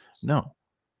through? No.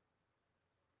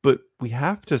 But we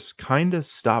have to kind of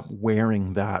stop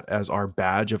wearing that as our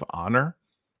badge of honor.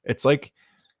 It's like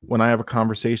when I have a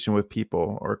conversation with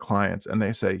people or clients and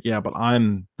they say, "Yeah, but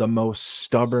I'm the most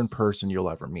stubborn person you'll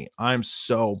ever meet. I'm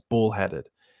so bullheaded."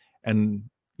 And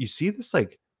you see this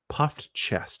like puffed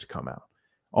chest come out,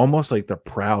 almost like they're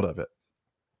proud of it.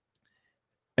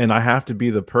 And I have to be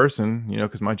the person,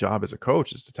 because my job as a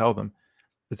coach is to tell them,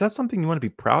 is that something you want to be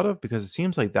proud of? Because it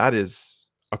seems like that is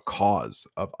a cause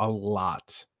of a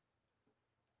lot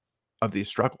of these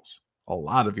struggles. A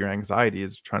lot of your anxiety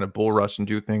is trying to bull rush and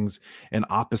do things in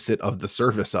opposite of the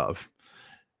service of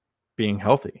being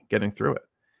healthy, getting through it.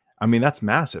 I mean, that's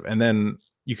massive. And then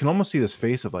you can almost see this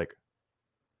face of like,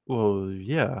 well,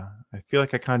 yeah, I feel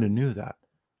like I kind of knew that.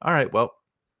 All right, well,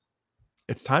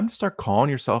 it's time to start calling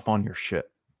yourself on your shit.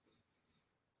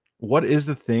 What is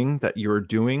the thing that you're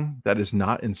doing that is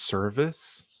not in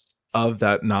service of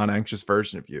that non-anxious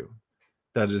version of you?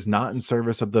 That is not in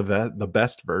service of the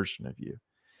best version of you?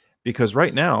 Because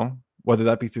right now, whether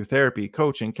that be through therapy,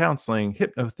 coaching, counseling,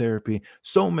 hypnotherapy,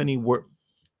 so many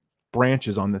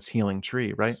branches on this healing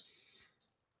tree, right?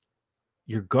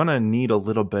 You're gonna need a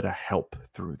little bit of help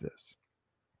through this.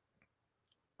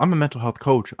 I'm a mental health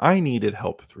coach. I needed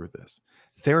help through this.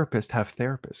 Therapists have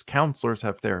therapists. Counselors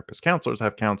have therapists. Counselors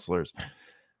have counselors.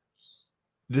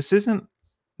 This isn't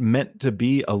meant to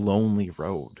be a lonely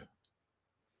road.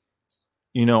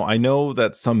 I know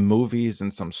that some movies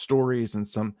and some stories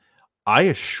and I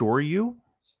assure you,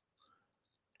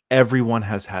 everyone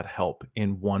has had help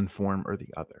in one form or the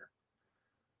other.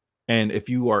 And if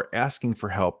you are asking for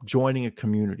help, joining a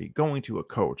community, going to a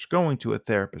coach, going to a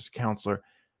therapist, counselor,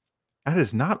 that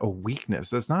is not a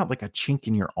weakness. That's not like a chink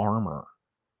in your armor.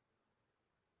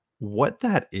 What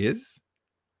that is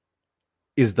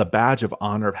the badge of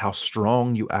honor of how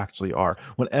strong you actually are.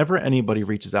 Whenever anybody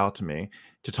reaches out to me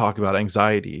to talk about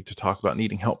anxiety, to talk about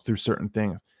needing help through certain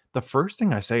things, the first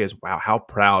thing I say is, wow, how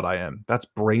proud I am. That's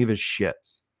brave as shit.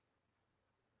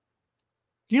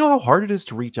 Do you know how hard it is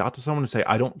to reach out to someone and say,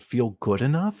 I don't feel good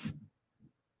enough?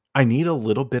 I need a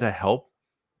little bit of help.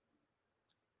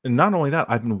 And not only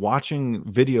that, I've been watching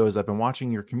videos, I've been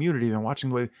watching your community, I've been watching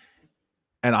the way,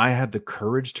 and I had the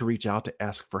courage to reach out to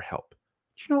ask for help.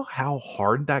 Do you know how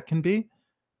hard that can be?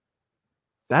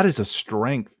 That is a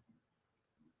strength.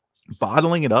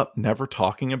 Bottling it up, never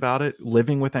talking about it,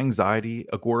 living with anxiety,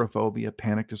 agoraphobia,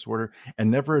 panic disorder, and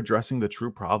never addressing the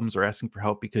true problems or asking for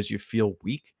help because you feel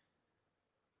weak,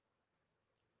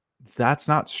 that's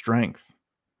not strength.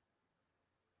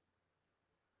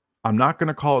 I'm not going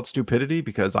to call it stupidity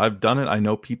because I've done it. I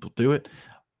know people do it.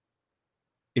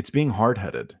 It's being hard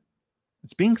headed,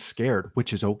 it's being scared,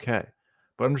 which is okay.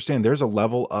 But understand there's a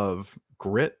level of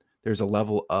grit, there's a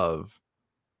level of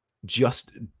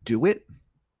just do it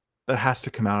that has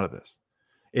to come out of this.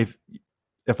 If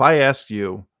if I ask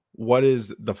you what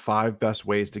is the 5 best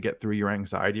ways to get through your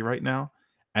anxiety right now,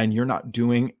 and you're not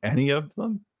doing any of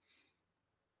them,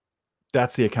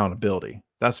 that's the accountability.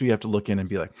 That's where you have to look in and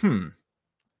be like,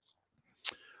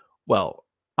 well,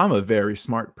 I'm a very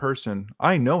smart person.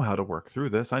 I know how to work through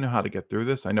this. I know how to get through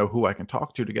this. I know who I can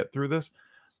talk to get through this,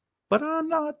 but I'm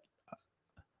not.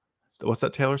 What's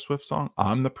that Taylor Swift song?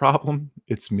 I'm the problem.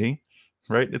 It's me,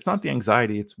 right? It's not the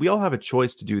anxiety. It's we all have a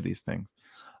choice to do these things.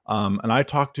 And I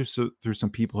talked through some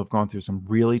people who have gone through some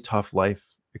really tough life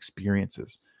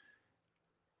experiences.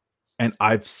 And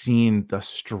I've seen the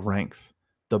strength,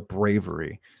 the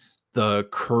bravery, the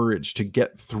courage to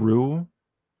get through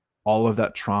all of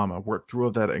that trauma, work through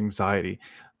all that anxiety,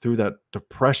 through that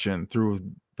depression, through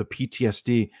the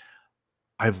PTSD.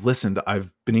 I've listened,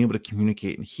 I've been able to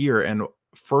communicate and hear, and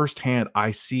firsthand,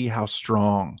 I see how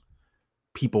strong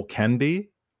people can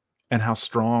be and how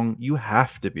strong you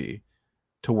have to be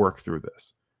to work through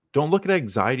this. Don't look at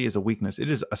anxiety as a weakness.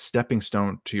 It is a stepping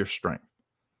stone to your strength.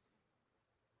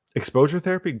 Exposure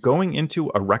therapy, going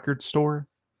into a record store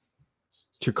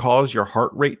to cause your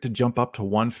heart rate to jump up to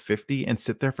 150 and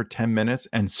sit there for 10 minutes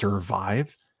and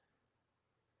survive,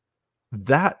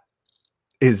 that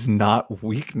is not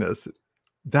weakness.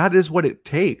 That is what it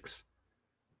takes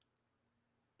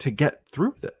to get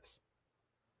through this.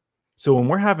 So when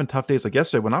we're having tough days like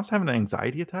yesterday, when I was having an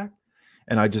anxiety attack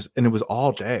and it was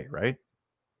all day, right?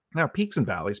 Now peaks and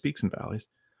valleys,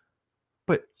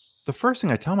 But the first thing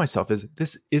I tell myself is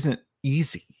this isn't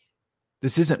easy.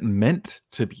 This isn't meant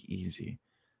to be easy.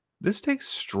 This takes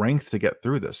strength to get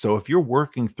through this. So if you're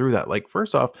working through that, like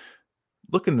first off,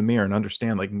 look in the mirror and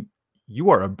understand like you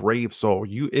are a brave soul.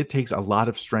 It takes a lot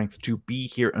of strength to be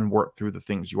here and work through the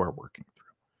things you are working through.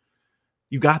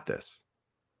 You got this.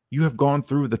 You have gone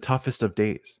through the toughest of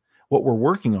days. What we're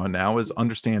working on now is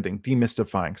understanding,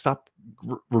 demystifying, stop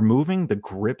removing the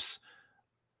grips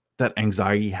that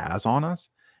anxiety has on us.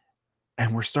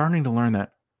 And we're starting to learn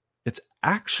that it's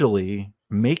actually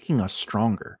making us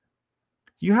stronger.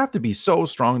 You have to be so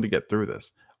strong to get through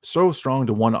this, so strong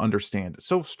to want to understand it,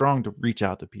 so strong to reach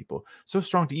out to people, so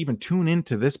strong to even tune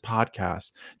into this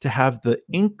podcast, to have the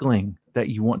inkling that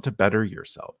you want to better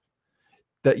yourself,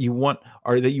 that you want,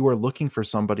 or that you are looking for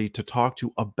somebody to talk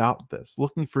to about this,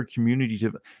 looking for community to.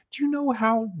 Do you know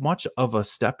how much of a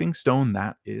stepping stone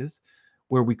that is,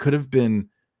 where we could have been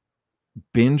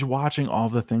binge watching all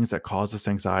the things that cause us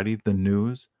anxiety, the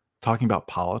news, talking about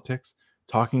politics,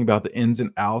 talking about the ins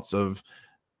and outs of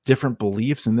different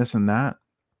beliefs and this and that?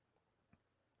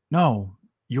 No,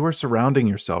 you are surrounding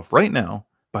yourself right now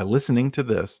by listening to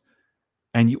this,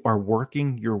 and you are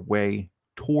working your way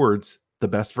towards the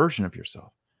best version of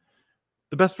yourself.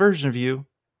 The best version of you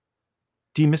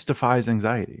demystifies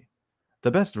anxiety.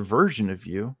 The best version of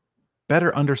you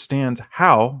better understands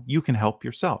how you can help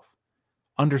yourself,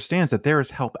 understands that there is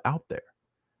help out there.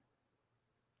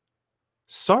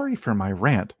 Sorry for my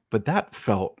rant, but that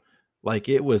felt like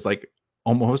it was like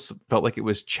almost felt like it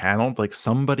was channeled. Like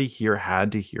somebody here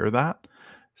had to hear that.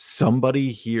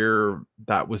 Somebody here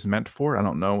that was meant for. I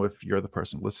don't know if you're the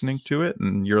person listening to it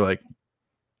and you're like,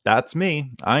 that's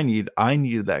me. I needed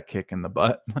that kick in the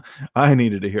butt. I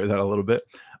needed to hear that a little bit.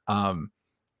 Because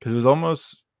it was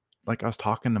almost like I was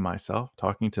talking to myself,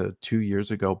 talking to 2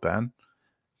 years ago Ben,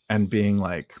 and being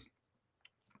like,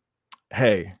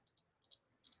 hey,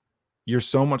 you're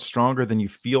so much stronger than you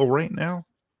feel right now.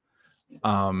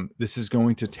 This is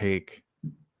going to take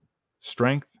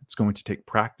strength. It's going to take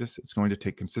practice. It's going to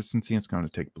take consistency. It's going to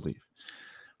take belief.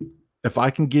 If I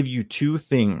can give you two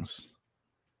things,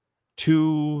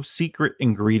 two secret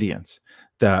ingredients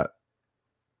that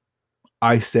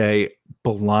I say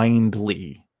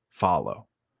blindly follow,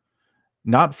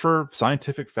 not for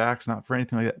scientific facts, not for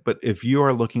anything like that, but if you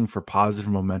are looking for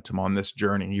positive momentum on this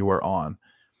journey you are on,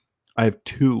 I have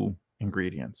two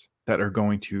ingredients that are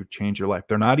going to change your life.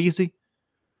 They're not easy.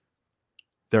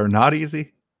 They're not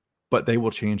easy, but they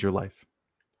will change your life.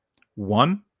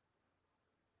 One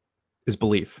is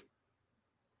belief.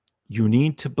 You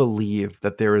need to believe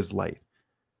that there is light.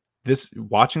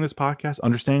 Watching this podcast,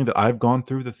 understanding that I've gone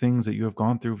through the things that you have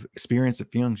gone through, experienced the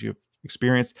feelings you have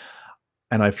experienced,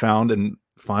 and I found and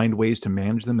find ways to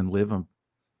manage them and live a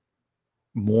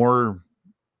more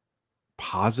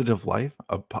positive life,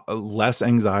 a less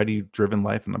anxiety driven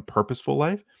life, and a purposeful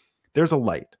life. There's a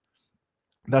light.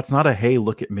 That's not a, hey,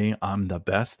 look at me, I'm the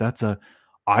best. That's a,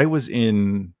 I was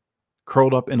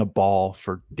curled up in a ball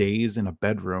for days in a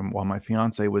bedroom while my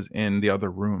fiance was in the other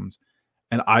rooms.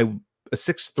 And a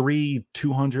 6'3",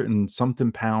 200 and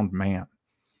something pound man,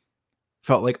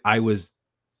 felt like I was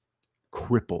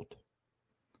crippled.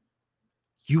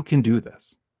 You can do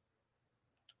this.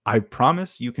 I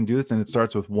promise you can do this. And it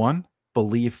starts with one,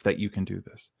 belief that you can do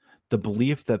this. The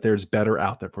belief that there's better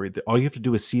out there for you. All you have to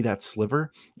do is see that sliver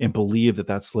and believe that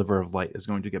that sliver of light is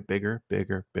going to get bigger,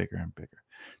 bigger, bigger, and bigger.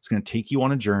 It's going to take you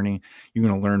on a journey. You're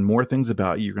going to learn more things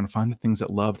about you. You're going to find the things that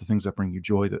love, the things that bring you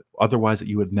joy that otherwise that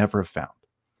you would never have found.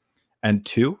 And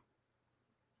two,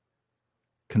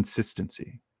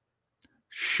 consistency.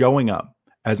 Showing up.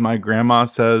 As my grandma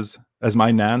says, as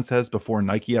my nan says before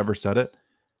Nike ever said it,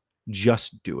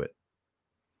 just do it.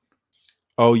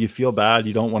 Oh, you feel bad,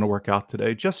 you don't want to work out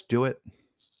today, just do it.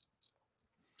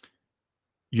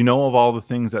 You know of all the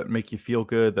things that make you feel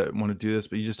good, that want to do this,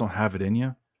 but you just don't have it in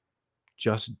you,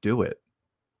 just do it.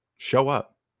 Show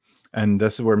up. And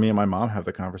this is where me and my mom have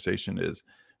the conversation is,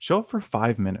 show up for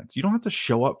 5 minutes. You don't have to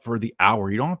show up for the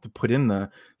hour. You don't have to put in the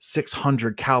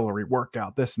 600 calorie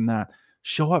workout, this and that.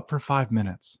 Show up for 5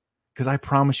 minutes. Because I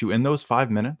promise you, in those 5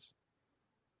 minutes,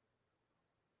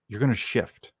 you're going to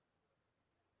shift.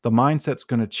 The mindset's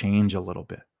going to change a little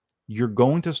bit. You're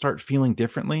going to start feeling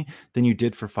differently than you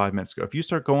did for 5 minutes ago. If you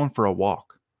start going for a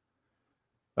walk,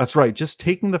 that's right. Just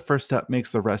taking the first step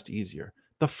makes the rest easier.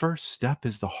 The first step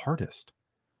is the hardest.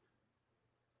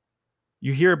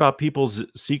 You hear about people's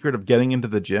secret of getting into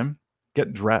the gym.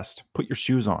 Get dressed. Put your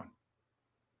shoes on.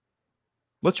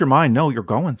 Let your mind know you're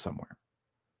going somewhere.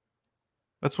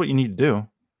 That's what you need to do.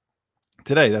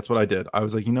 Today, that's what I did. I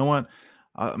was like, you know what?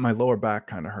 My lower back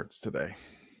kind of hurts today.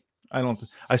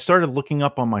 I started looking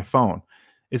up on my phone.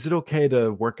 Is it okay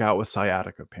to work out with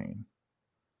sciatica pain?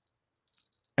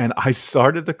 And I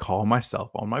started to call myself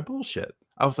on my bullshit.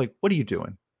 I was like, what are you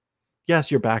doing?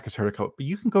 Yes, your back is hurt a couple, but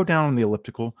you can go down on the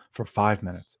elliptical for 5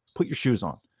 minutes. Put your shoes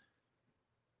on.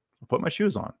 I put my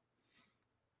shoes on.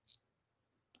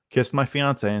 Kissed my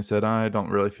fiance and said, I don't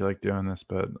really feel like doing this,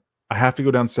 but I have to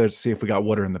go downstairs to see if we got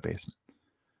water in the basement.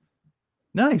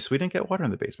 Nice. We didn't get water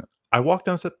in the basement. I walked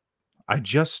downstairs. I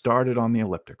just started on the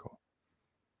elliptical.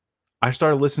 I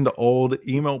started listening to old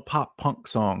emo pop punk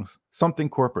songs, something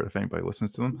corporate, if anybody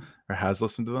listens to them or has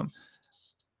listened to them,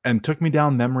 and took me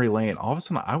down memory lane. All of a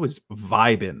sudden, I was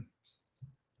vibing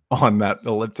on that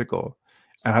elliptical.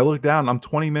 And I looked down, I'm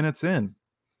 20 minutes in.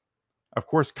 Of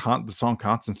course, the song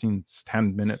Constantine's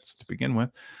 10 minutes to begin with,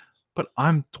 but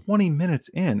I'm 20 minutes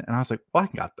in, and I was like, well,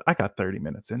 I got 30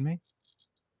 minutes in me.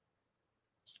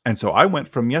 And so I went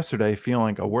from yesterday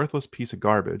feeling a worthless piece of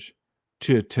garbage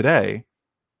to today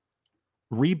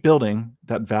rebuilding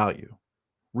that value,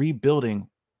 rebuilding.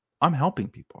 I'm helping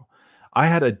people. I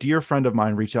had a dear friend of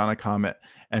mine reach out in a comment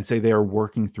and say they are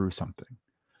working through something,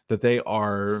 that they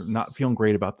are not feeling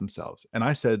great about themselves. And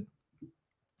I said,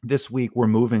 this week we're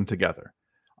moving together.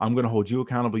 I'm going to hold you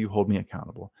accountable. You hold me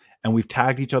accountable. And we've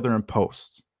tagged each other in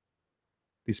posts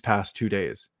these past 2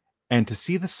 days. And to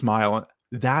see the smile,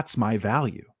 that's my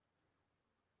value.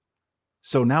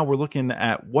 So now we're looking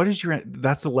at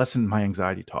that's the lesson my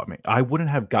anxiety taught me. I wouldn't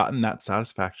have gotten that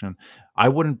satisfaction. I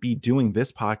wouldn't be doing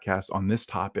this podcast on this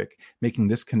topic, making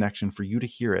this connection for you to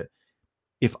hear it,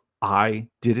 if I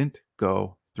didn't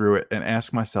go through it and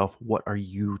ask myself, what are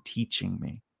you teaching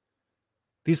me?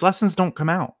 These lessons don't come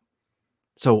out.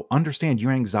 So understand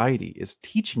your anxiety is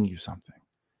teaching you something.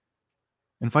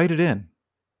 Invite it in.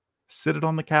 Sit it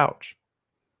on the couch.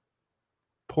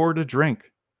 Pour it a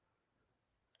drink.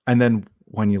 And then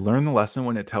when you learn the lesson,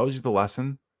 when it tells you the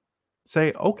lesson,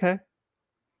 say, okay,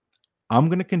 I'm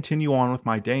going to continue on with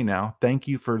my day now. Thank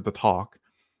you for the talk.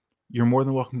 You're more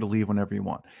than welcome to leave whenever you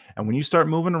want. And when you start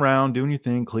moving around, doing your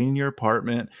thing, cleaning your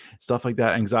apartment, stuff like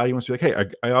that, anxiety wants to be like,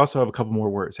 hey, I also have a couple more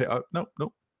words. Hey, no,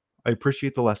 I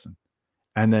appreciate the lesson.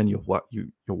 And then you'll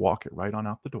walk it right on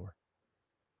out the door,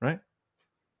 right?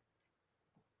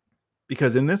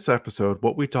 Because in this episode,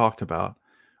 what we talked about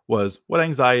was what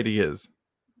anxiety is.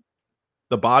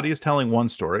 The body is telling one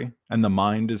story and the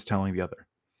mind is telling the other.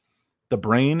 The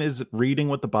brain is reading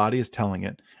what the body is telling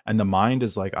it, and the mind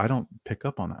is like, I don't pick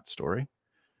up on that story.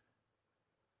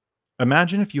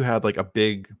 Imagine if you had like a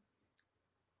big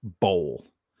bowl,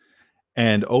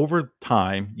 and over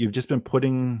time, you've just been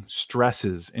putting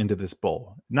stresses into this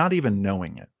bowl, not even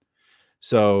knowing it.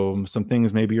 So some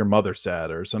things maybe your mother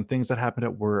said, or some things that happened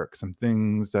at work, some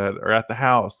things that are at the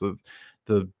house,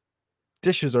 the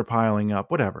dishes are piling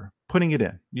up, whatever, putting it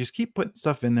in. You just keep putting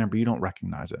stuff in there, but you don't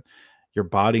recognize it. Your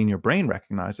body and your brain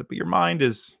recognize it, but your mind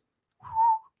is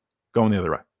going the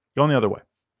other way.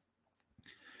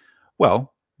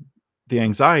 Well, the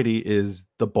anxiety is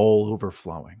the bowl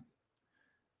overflowing.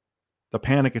 The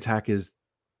panic attack is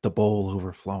the bowl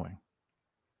overflowing.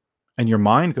 And your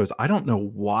mind goes, I don't know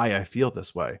why I feel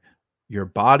this way. Your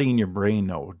body and your brain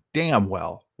know damn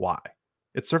well why.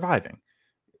 It's surviving.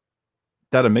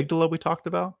 That amygdala we talked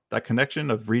about, that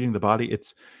connection of reading the body,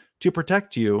 it's to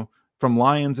protect you from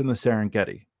lions in the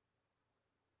Serengeti.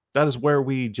 That is where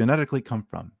we genetically come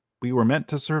from. We were meant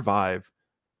to survive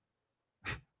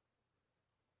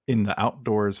in the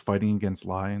outdoors fighting against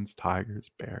lions, tigers,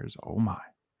 bears. Oh my.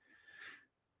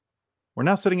 We're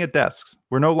now sitting at desks.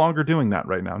 We're no longer doing that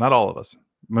right now. Not all of us.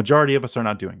 Majority of us are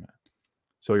not doing that.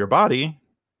 So your body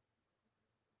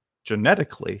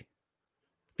genetically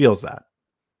feels that.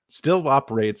 Still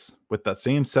operates with that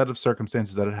same set of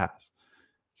circumstances that it has.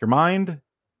 Your mind,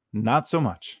 not so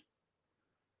much.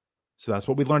 So that's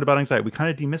what we learned about anxiety. We kind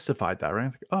of demystified that, right?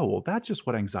 Like, oh, well, that's just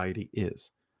what anxiety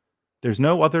is. There's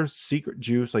no other secret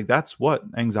juice. Like, that's what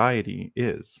anxiety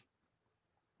is.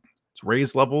 It's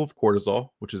raised level of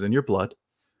cortisol, which is in your blood.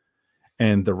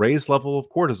 And the raised level of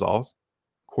cortisol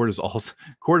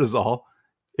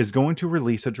is going to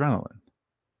release adrenaline.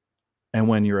 And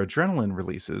when your adrenaline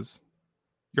releases,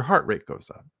 your heart rate goes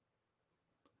up.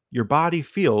 Your body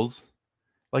feels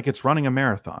like it's running a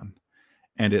marathon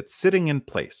and it's sitting in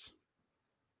place.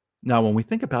 Now, when we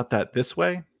think about that this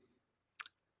way,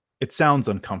 it sounds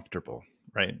uncomfortable,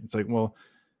 right? It's like, well,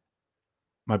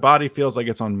 my body feels like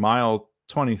it's on mile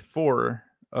 24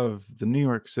 of the New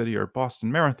York City or Boston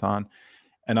Marathon,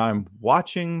 and I'm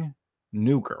watching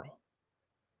New Girl.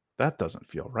 That doesn't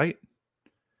feel right.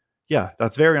 Yeah,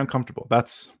 that's very uncomfortable.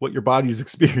 That's what your body is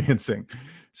experiencing.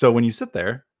 So when you sit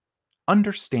there,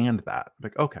 understand that.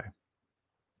 Like, okay,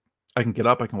 I can get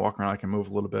up, I can walk around, I can move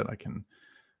a little bit, I can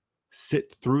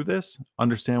sit through this,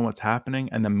 understand what's happening,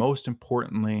 and then most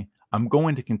importantly, I'm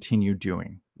going to continue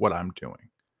doing what I'm doing.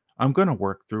 I'm going to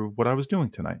work through what I was doing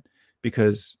tonight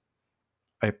because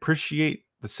I appreciate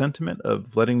the sentiment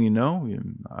of letting me know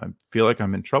I feel like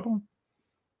I'm in trouble,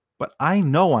 but I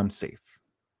know I'm safe.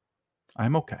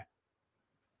 I'm okay.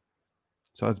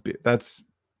 So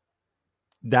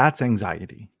that's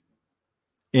anxiety.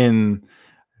 In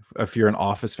If you're an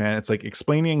Office fan, it's like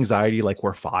explaining anxiety like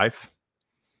we're 5.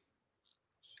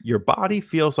 Your body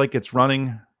feels like it's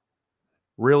running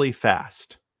really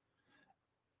fast.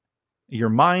 Your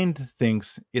mind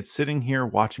thinks it's sitting here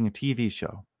watching a TV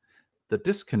show. The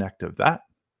disconnect of that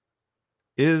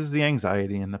is the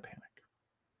anxiety and the panic.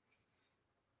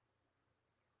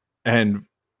 And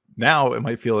now it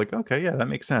might feel like, okay, yeah, that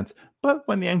makes sense. But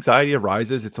when the anxiety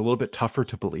arises, it's a little bit tougher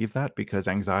to believe that because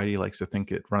anxiety likes to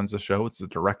think it runs the show. It's the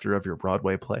director of your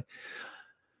Broadway play.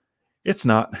 It's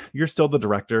not. You're still the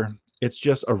director. It's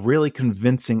just a really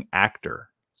convincing actor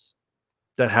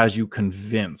that has you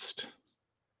convinced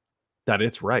that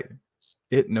it's right.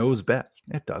 It knows best.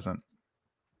 It doesn't.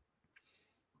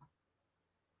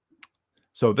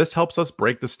 So this helps us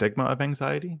break the stigma of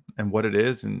anxiety and what it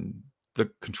is and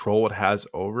the control it has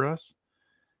over us.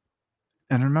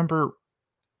 And remember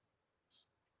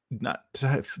not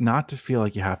to feel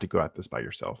like you have to go at this by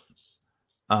yourself.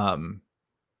 Um,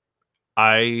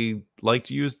 I like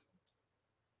to use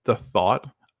the thought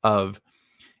of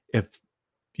if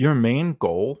your main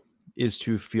goal is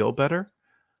to feel better,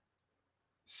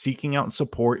 seeking out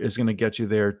support is going to get you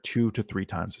there 2 to 3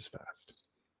 times as fast.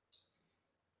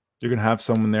 You're going to have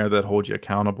someone there that holds you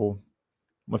accountable.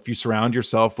 If you surround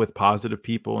yourself with positive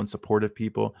people and supportive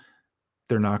people,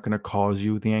 they're not going to cause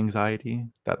you the anxiety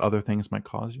that other things might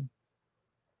cause you.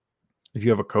 If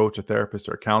you have a coach, a therapist,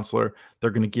 or a counselor,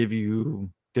 they're going to give you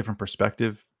different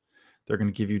perspective. They're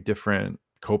going to give you different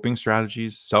coping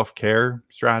strategies, self-care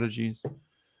strategies.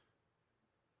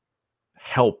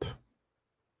 Help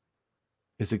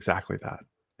is exactly that.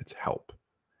 It's help.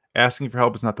 Asking for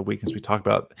help is not the weakness. We talk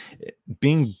about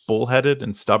being bullheaded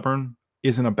and stubborn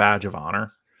isn't a badge of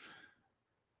honor.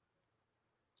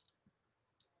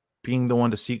 Being the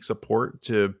one to seek support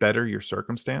to better your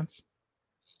circumstance,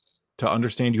 to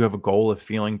understand you have a goal of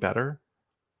feeling better,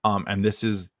 and this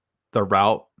is the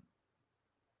route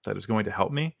that is going to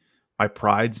help me. My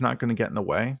pride's not going to get in the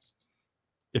way.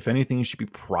 If anything, you should be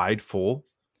prideful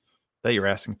that you're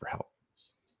asking for help.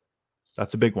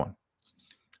 That's a big one.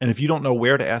 And if you don't know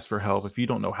where to ask for help, if you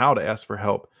don't know how to ask for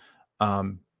help,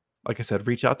 like I said,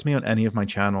 reach out to me on any of my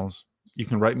channels. You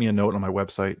can write me a note on my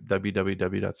website,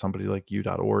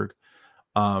 www.somebodylikeyou.org.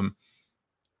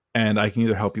 And I can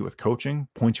either help you with coaching,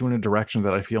 point you in a direction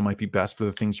that I feel might be best for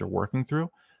the things you're working through.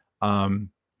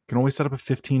 Can always set up a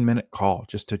 15-minute call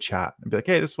just to chat and be like,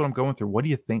 hey, this is what I'm going through. What do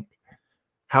you think?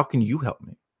 How can you help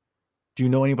me? Do you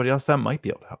know anybody else that might be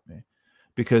able to help me?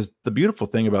 Because the beautiful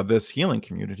thing about this healing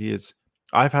community is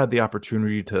I've had the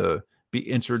opportunity to be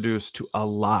introduced to a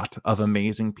lot of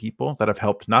amazing people that have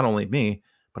helped not only me,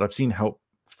 but I've seen help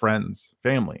friends,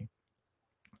 family.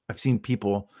 I've seen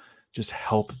people just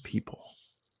help people.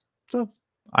 So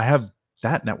I have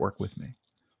that network with me.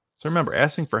 So remember,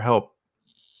 asking for help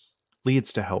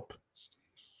leads to help.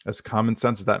 As common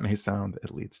sense as that may sound,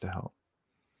 it leads to help.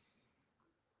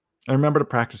 And remember to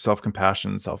practice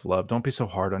self-compassion and self-love. Don't be so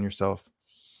hard on yourself.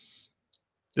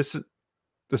 This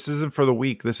isn't for the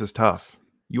weak. This is tough.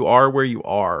 You are where you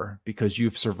are because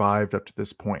you've survived up to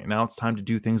this point. Now it's time to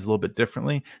do things a little bit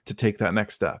differently to take that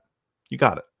next step. You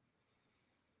got it.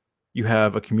 You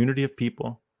have a community of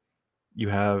people. You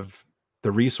have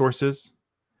the resources.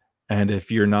 And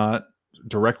if you're not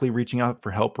directly reaching out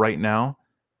for help right now,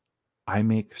 I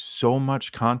make so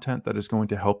much content that is going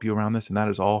to help you around this, and that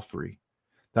is all free.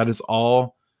 That is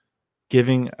all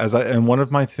giving and one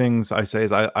of my things I say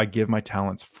is I give my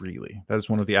talents freely. That is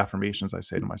one of the affirmations I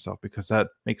say to myself because that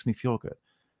makes me feel good.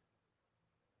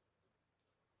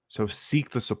 So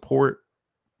seek the support,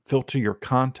 filter your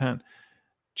content,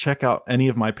 check out any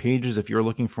of my pages if you're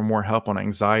looking for more help on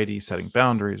anxiety, setting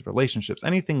boundaries, relationships,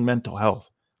 anything mental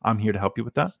health. I'm here to help you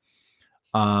with that.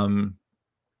 And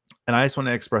I just want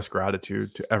to express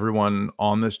gratitude to everyone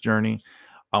on this journey.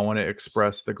 I want to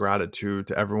express the gratitude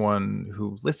to everyone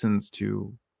who listens,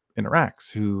 to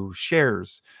interacts, who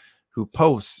shares, who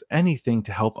posts, anything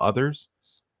to help others.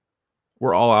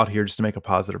 We're all out here just to make a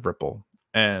positive ripple,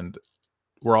 and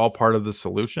we're all part of the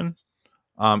solution.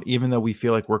 Even though we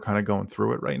feel like we're kind of going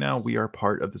through it right now, we are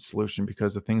part of the solution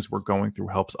because the things we're going through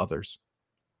helps others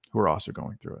who are also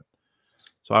going through it.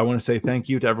 So I want to say thank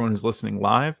you to everyone who's listening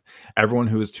live, everyone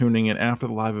who is tuning in after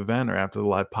the live event or after the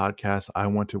live podcast. I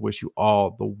want to wish you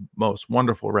all the most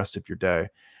wonderful rest of your day.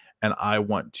 And I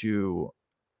want to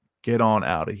get on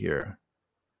out of here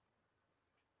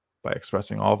by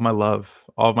expressing all of my love,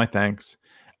 all of my thanks,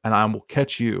 and I will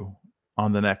catch you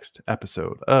on the next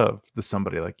episode of the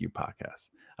Somebody Like You podcast.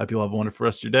 I hope you all have a wonderful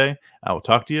rest of your day. I will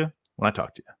talk to you when I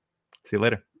talk to you. See you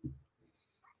later.